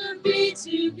than to be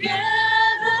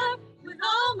together with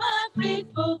all my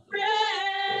faithful friends.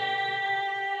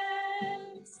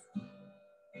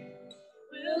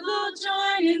 We'll all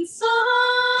join in song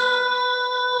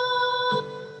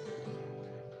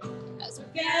as we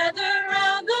gather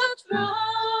round the throne.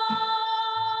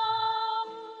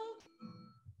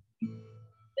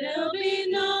 There'll be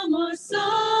no more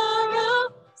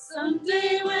sorrow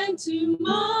someday when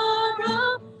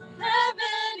tomorrow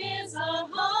heaven is our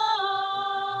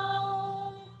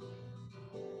home.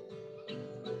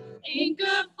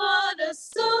 Anchor for the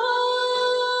soul,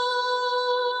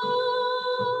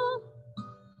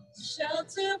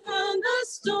 shelter from the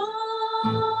storm.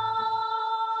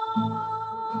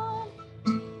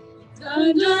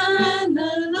 Thunder and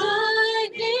the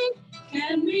lightning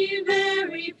can be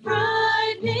very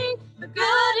frightening, but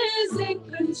God is in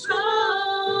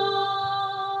control.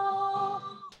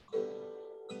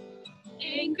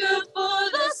 Anchor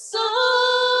for the soul,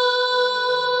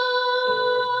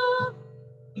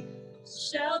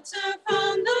 shelter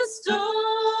from the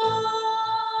storm.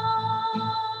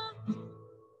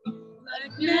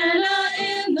 Like manna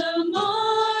in the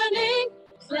morning,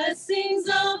 blessings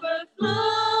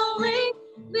overflowing,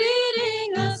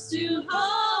 leading us to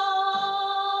home.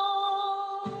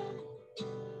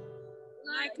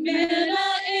 Like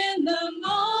manna in the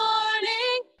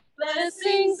morning,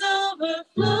 blessings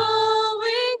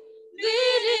overflowing,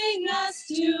 leading us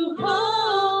to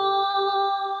home.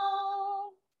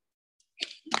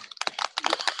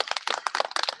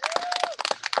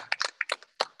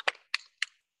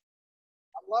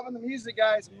 I'm loving the music,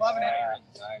 guys. I'm loving it.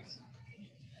 Nice.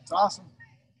 It's awesome.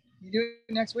 You do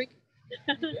it next week?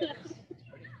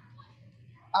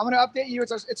 I'm going to update you.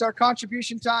 It's our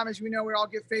contribution time. As we know, we all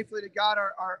give faithfully to God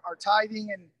our tithing.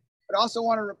 But I also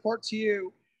want to report to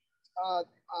you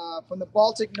from the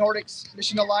Baltic Nordics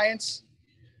Mission Alliance,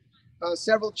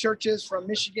 several churches from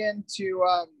Michigan to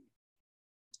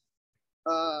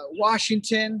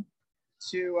Washington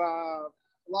to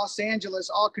Los Angeles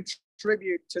all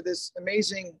contribute to this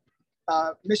amazing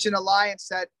Mission Alliance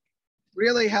that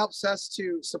really helps us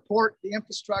to support the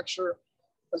infrastructure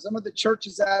of some of the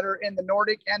churches that are in the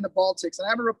Nordic and the Baltics. And I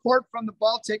have a report from the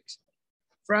Baltics,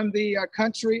 from the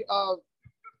country of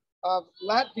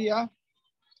Latvia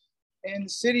and the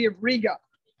city of Riga.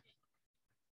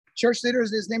 Church leader,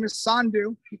 his name is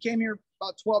Sandu. He came here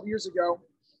about 12 years ago.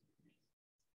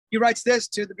 He writes this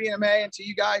to the BNMA and to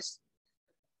you guys.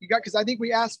 Because I think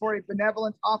we asked for a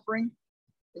benevolent offering,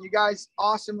 and you guys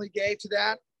awesomely gave to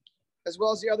that, as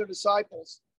well as the other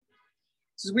disciples.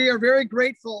 It says, we are very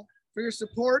grateful for your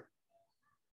support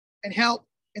and help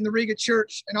in the Riga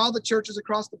church and all the churches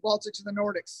across the Baltics and the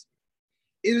Nordics.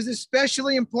 It is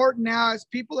especially important now as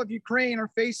people of Ukraine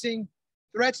are facing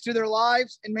threats to their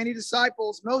lives, and many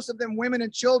disciples, most of them women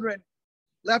and children,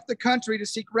 left the country to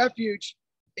seek refuge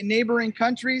in neighboring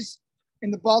countries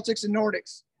in the Baltics and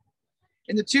Nordics.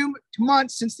 In the 2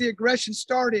 months since the aggression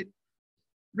started,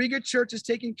 Riga Church is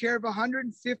taking care of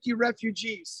 150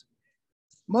 refugees,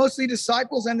 mostly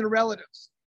disciples and their relatives,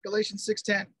 Galatians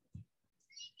 6:10.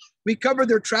 We covered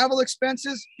their travel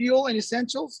expenses, fuel, and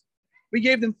essentials. We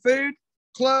gave them food,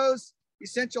 clothes,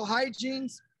 essential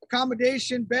hygienes,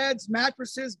 accommodation, beds,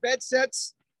 mattresses, bed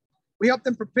sets. We helped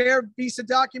them prepare visa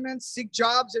documents, seek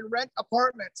jobs, and rent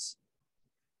apartments.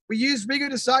 We used Riga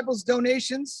Disciples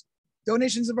donations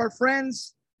of our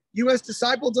friends, U.S.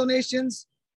 Disciple donations,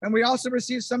 and we also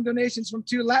received some donations from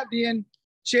 2 Latvian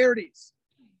charities.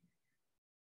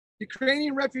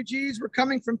 Ukrainian refugees were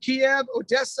coming from Kiev,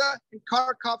 Odessa, and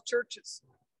Kharkov churches.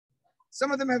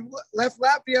 Some of them have left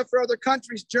Latvia for other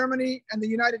countries, Germany and the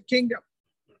United Kingdom.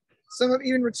 Some have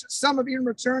even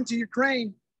returned to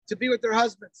Ukraine to be with their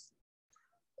husbands.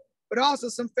 But also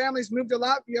some families moved to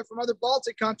Latvia from other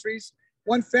Baltic countries,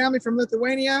 1 family from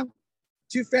Lithuania,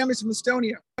 2 families from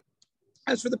Estonia.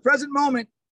 As for the present moment,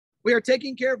 we are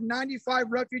taking care of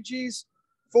 95 refugees,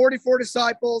 44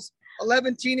 disciples,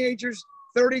 11 teenagers,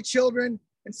 30 children,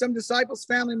 and some disciples'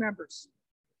 family members.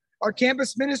 Our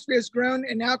campus ministry has grown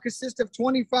and now consists of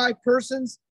 25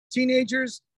 persons,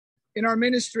 teenagers, in our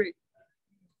ministry.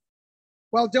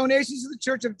 While donations to the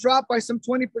church have dropped by some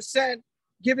 20%,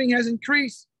 giving has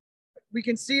increased. We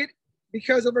can see it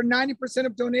because over 90%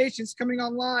 of donations coming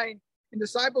online, and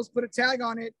disciples put a tag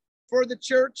on it for the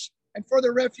church and for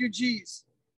the refugees,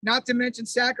 not to mention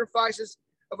sacrifices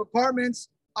of apartments,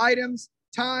 items,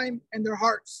 time, and their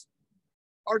hearts.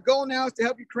 Our goal now is to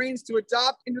help Ukrainians to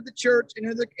adopt into the church and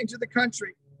into the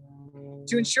country.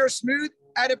 To ensure smooth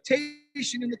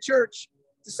adaptation in the church,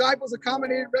 disciples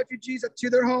accommodated refugees to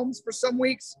their homes for some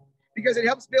weeks because it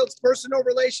helps build personal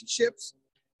relationships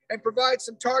and provide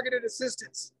some targeted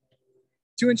assistance.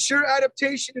 To ensure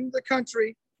adaptation into the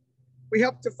country, we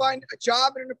help to find a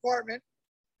job and an apartment,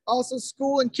 also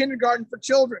school and kindergarten for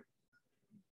children.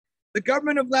 The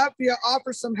government of Latvia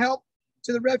offers some help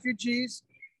to the refugees,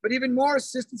 but even more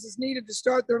assistance is needed to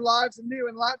start their lives anew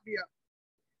in Latvia.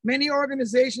 Many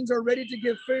organizations are ready to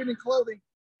give food and clothing.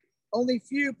 Only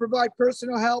few provide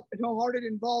personal help and wholehearted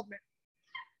involvement.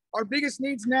 Our biggest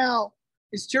needs now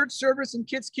is church service and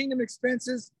kids' kingdom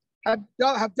expenses have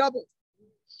doubled.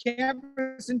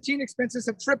 Campus and teen expenses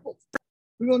have tripled.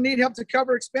 We will need help to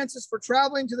cover expenses for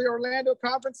traveling to the Orlando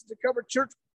conference and to cover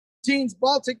church teens'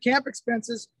 Baltic camp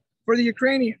expenses for the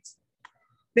Ukrainians.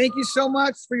 Thank you so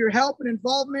much for your help and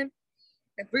involvement.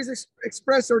 And please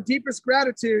express our deepest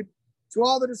gratitude to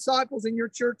all the disciples in your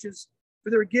churches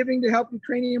for their giving to help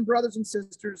Ukrainian brothers and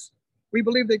sisters. We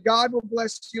believe that God will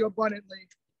bless you abundantly.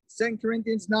 2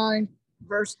 Corinthians 9,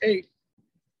 verse 8.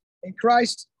 In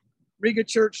Christ, Riga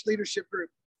Church Leadership Group.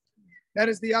 That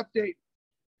is the update.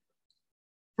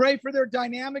 Pray for their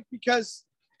dynamic because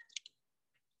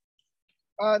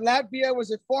Latvia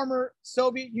was a former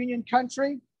Soviet Union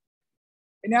country,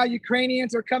 and now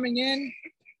Ukrainians are coming in.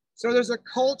 So there's a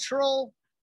cultural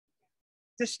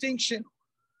distinction,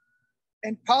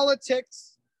 and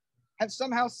politics have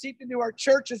somehow seeped into our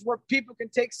churches where people can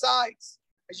take sides,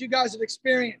 as you guys have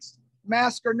experienced,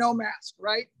 mask or no mask,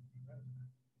 right?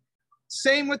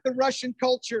 Same with the Russian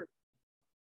culture.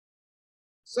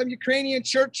 Some Ukrainian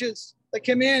churches that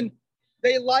come in,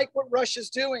 they like what Russia's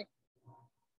doing.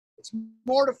 It's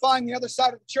mortifying the other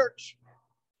side of the church.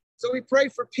 So we pray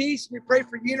for peace. We pray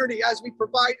for unity as we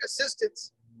provide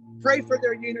assistance. Pray for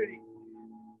their unity,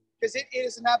 because it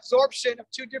is an absorption of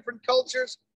two different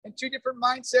cultures and two different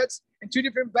mindsets and two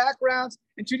different backgrounds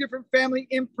and two different family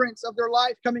imprints of their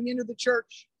life coming into the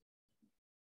church.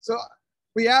 So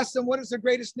we asked them, what is their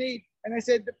greatest need? And I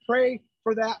said, pray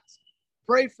for that.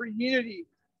 Pray for unity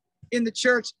in the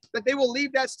church, that they will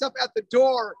leave that stuff at the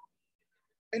door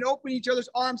and open each other's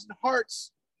arms and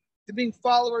hearts to being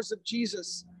followers of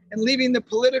Jesus and leaving the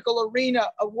political arena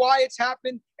of why it's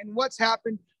happened and what's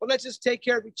happened. But let's just take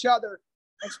care of each other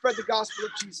and spread the gospel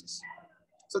of Jesus.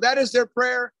 So that is their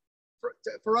prayer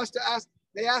for us to ask.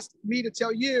 They asked me to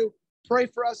tell you, pray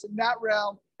for us in that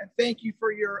realm, and thank you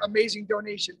for your amazing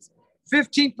donations.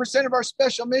 15% of our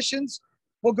special missions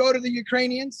will go to the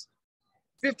Ukrainians.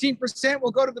 15% will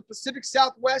go to the Pacific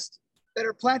Southwest that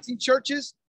are planting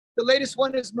churches. The latest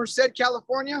one is Merced,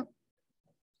 California.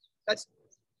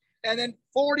 And then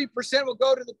 40% will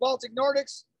go to the Baltic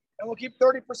Nordics, and we'll keep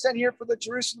 30% here for the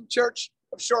Jerusalem Church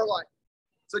of Shoreline.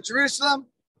 So Jerusalem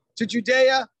to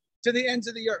Judea to the ends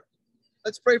of the earth.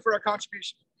 Let's pray for our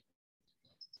contribution.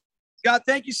 God,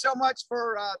 thank you so much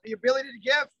for the ability to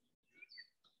give.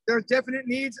 There are definite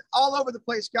needs all over the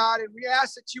place, God, and we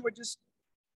ask that you would just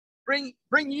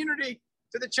bring unity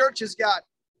to the churches, God.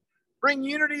 Bring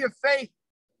unity of faith.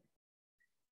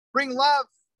 Bring love.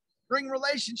 Bring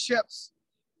relationships.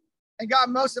 And God,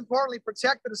 most importantly,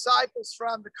 protect the disciples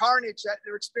from the carnage that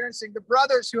they're experiencing, the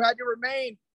brothers who had to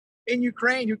remain in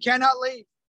Ukraine, who cannot leave.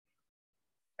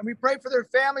 And we pray for their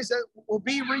families that will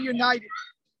be reunited,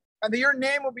 and that your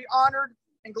name will be honored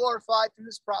and glorified through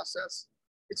this process.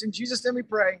 It's in Jesus' name we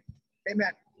pray.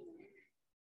 Amen.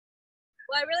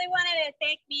 Well, I really wanted to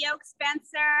thank Mioke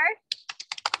Spencer.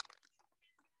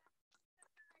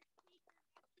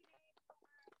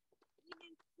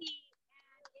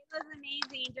 It was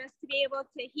amazing just to be able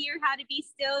to hear how to be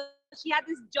still. She had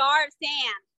this jar of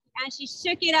sand and she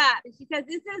shook it up. And she says,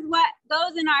 this is what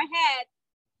goes in our head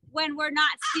when we're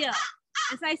not still.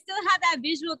 And so I still have that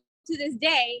visual to this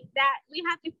day, that we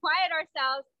have to quiet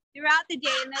ourselves throughout the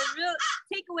day. And the real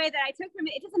takeaway that I took from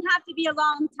it, it doesn't have to be a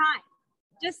long time.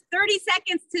 Just 30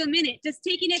 seconds to a minute, just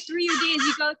taking it through your day as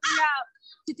you go throughout,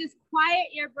 to just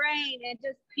quiet your brain and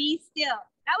just be still.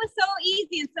 That was so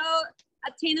easy and so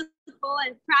obtainable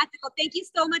and practical. Thank you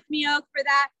so much, Mioke, for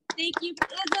that. Thank you,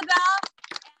 Isabel.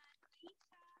 Am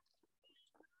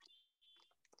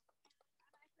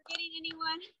I forgetting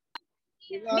anyone?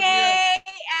 May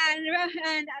and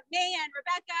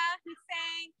Rebecca, who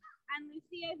sang, and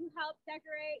Lucia, who helped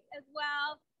decorate as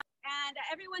well. And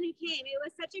everyone who came. It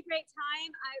was such a great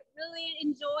time. I really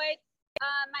enjoyed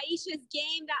Maisha's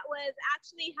game that was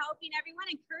actually helping everyone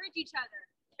encourage each other.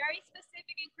 Very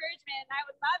specific encouragement. And I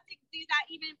would love to do that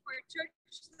even for church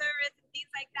service and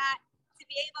things like that, to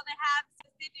be able to have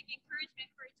specific encouragement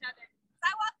for each other. So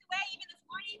I walked away even this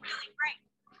morning feeling great.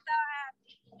 So,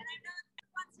 and I know that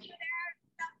once you were there,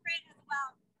 felt great as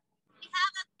well. We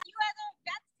have a few other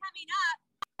events coming up.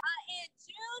 In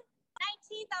June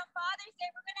 19th on Father's Day,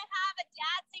 we're going to have a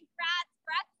Dads and Grads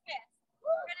breakfast.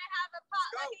 We're going to have a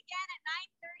potluck again at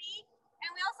 9:30.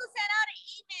 And we also sent out an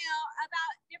email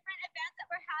about different events that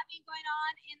we're having going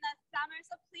on in the summer.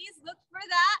 So please look for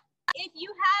that. If you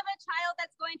have a child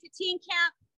that's going to teen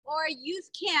camp or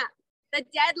youth camp, the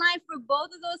deadline for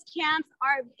both of those camps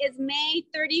is May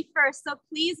 31st. So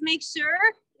please make sure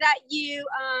that you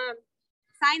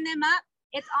sign them up.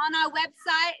 It's on our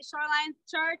website, Shoreline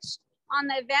Church. On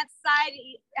the events side,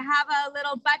 you have a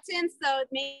little button, so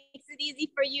it makes it easy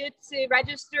for you to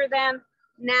register them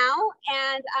now.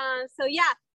 And so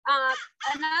yeah,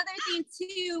 another thing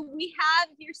too, we have,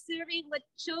 if you're serving with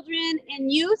children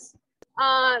and youth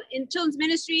in children's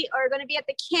ministry or going to be at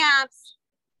the camps,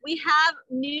 we have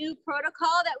new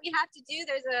protocol that we have to do.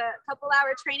 There's a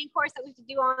couple-hour training course that we have to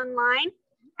do online.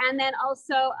 And then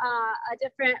also a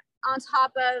different, on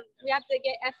top of, we have to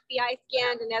get FBI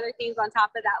scanned and other things on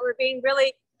top of that. We're being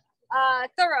really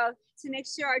thorough to make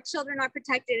sure our children are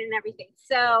protected and everything.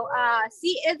 So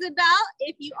see Isabel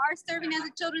if you are serving as a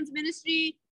children's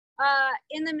ministry,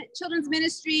 in the children's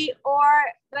ministry,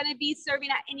 or going to be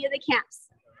serving at any of the camps.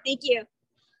 Thank you.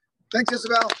 Thanks,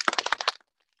 Isabel.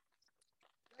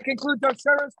 That concludes our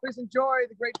service. Please enjoy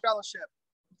the great fellowship.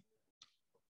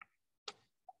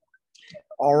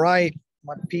 All right,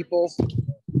 my people. I'm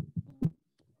gonna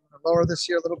lower this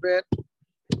here a little bit.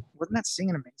 Wasn't that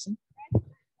singing amazing?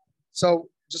 So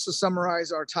just to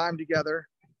summarize our time together,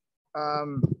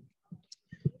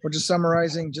 we're just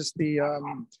summarizing just the,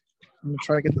 I'm gonna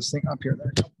try to get this thing up here.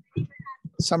 There we go.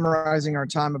 Summarizing our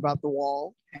time about the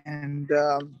wall. And,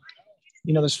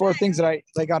 you know, there's 4 things that I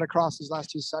got across these last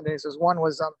 2 Sundays. There's one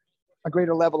was a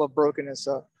greater level of brokenness,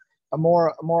 a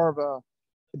more of a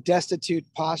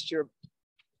destitute posture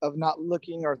of not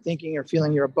looking or thinking or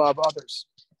feeling you're above others.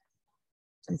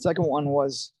 And the second one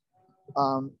was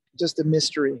just a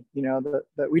mystery, you know,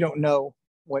 that we don't know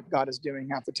what God is doing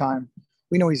half the time.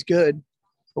 We know he's good,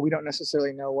 but we don't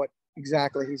necessarily know what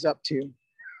exactly he's up to.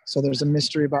 So there's a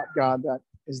mystery about God that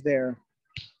is there.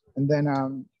 And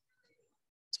then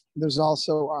there's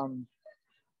also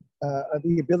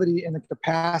the ability and the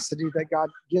capacity that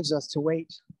God gives us to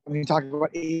wait. I mean, talking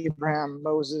about Abraham,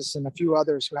 Moses, and a few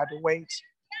others who had to wait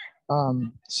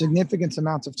significant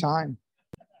amounts of time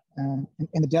in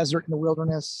the desert, in the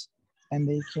wilderness, and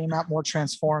they came out more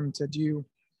transformed to do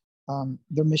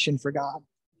their mission for God.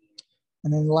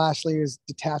 And then lastly is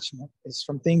detachment. It's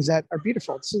from things that are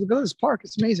beautiful. So go to this park.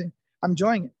 It's amazing. I'm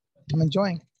enjoying it.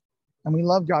 And we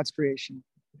love God's creation,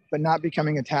 but not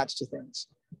becoming attached to things.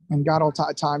 And God will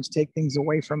at times take things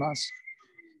away from us.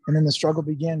 And then the struggle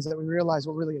begins that we realize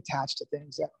we're really attached to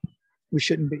things that we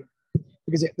shouldn't be,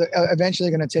 because they're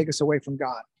eventually going to take us away from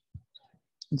God.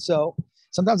 And so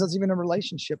sometimes that's even a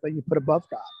relationship that you put above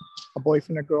God, a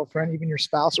boyfriend, a girlfriend, even your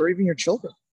spouse, or even your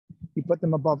children. You put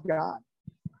them above God.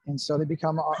 And so they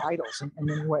become our idols in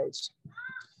many ways.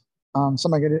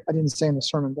 Something I didn't say in the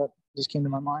sermon, but just came to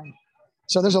my mind.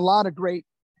 So there's a lot of great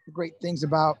things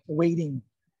about waiting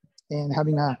and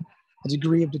having a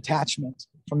degree of detachment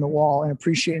from the wall and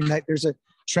appreciating that there's a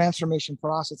transformation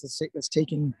process that's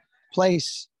taking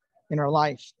place in our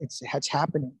life. It's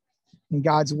happening and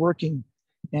God's working,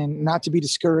 and not to be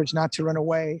discouraged, not to run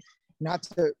away, not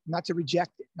to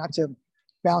reject it, not to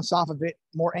bounce off of it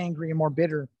more angry and more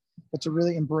bitter, but to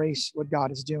really embrace what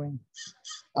God is doing.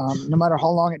 No matter how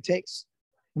long it takes.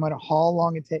 And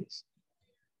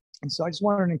so I just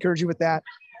wanted to encourage you with that.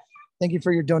 Thank you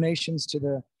for your donations to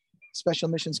the Special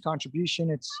Missions contribution.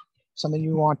 It's something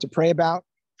you want to pray about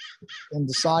and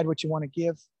decide what you want to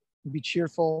give, and be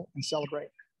cheerful and celebrate.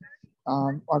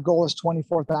 Our goal is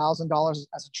 $24,000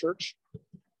 as a church.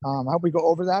 I hope we go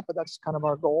over that, but that's kind of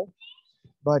our goal.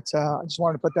 But I just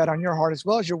wanted to put that on your heart, as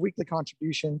well as your weekly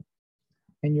contribution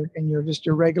and your just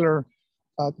your regular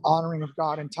honoring of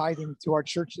God and tithing to our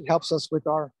church. It helps us with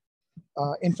our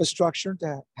infrastructure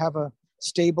to have a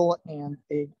stable and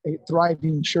a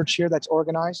thriving church here that's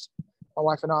organized. My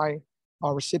wife and I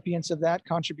are recipients of that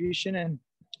contribution, and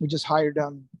we just hired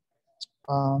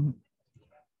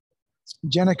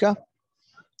Jenica,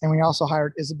 and we also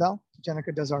hired Isabel.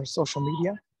 Jenica does our social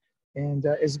media, and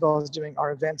Isabel is doing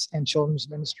our events and children's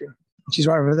ministry. She's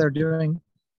right over there doing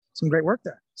some great work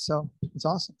there. So it's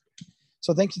awesome.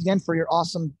 So thanks again for your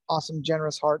awesome,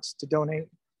 generous hearts to donate.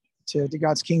 to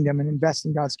God's kingdom and invest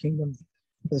in God's kingdom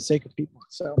for the sake of people.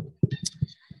 So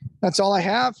that's all I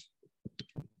have.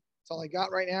 That's all I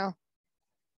got right now.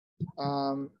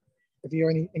 If you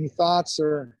have any thoughts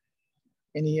or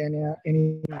any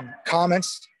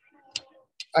comments,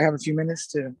 I have a few minutes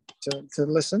to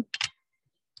listen.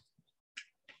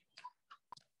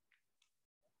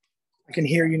 I can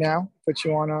hear you now. Put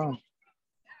you on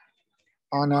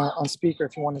speaker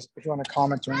if you want to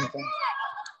comment or anything.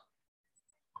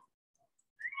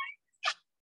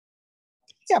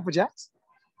 Yeah, Applejack's.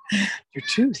 Your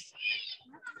tooth.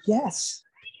 Yes.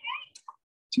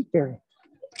 Tooth fairy.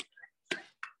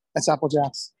 That's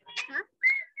Applejack's. Huh?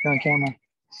 You're on camera.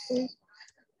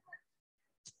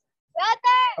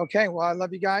 Okay, well, I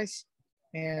love you guys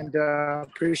and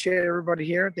appreciate everybody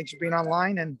here. Thanks for being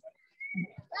online. And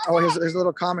here's a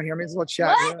little comment here. I mean, there's a little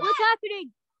chat here. What's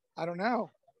happening? I don't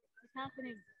know. What's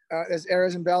happening? There's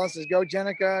Aries and Bella says, "Go,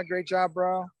 Jenica. Great job,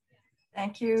 bro."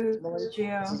 Thank you,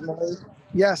 Gio.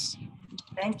 Yes.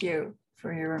 Thank you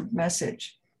for your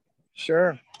message.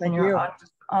 Sure. Thank and your you.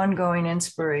 Ongoing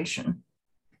inspiration.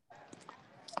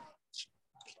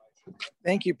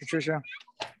 Thank you, Patricia.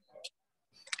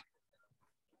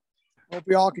 Hope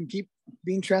we all can keep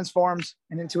being transformed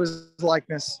and into his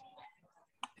likeness.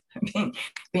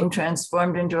 Being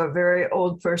transformed into a very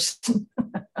old person.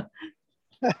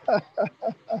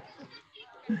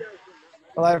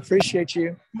 Well, I appreciate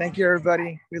you. Thank you,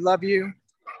 everybody. We love you.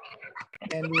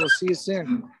 And we will see you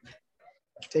soon.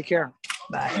 Take care.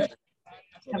 Bye.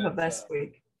 Have a blessed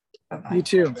week. Bye-bye. You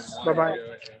too. Bye-bye.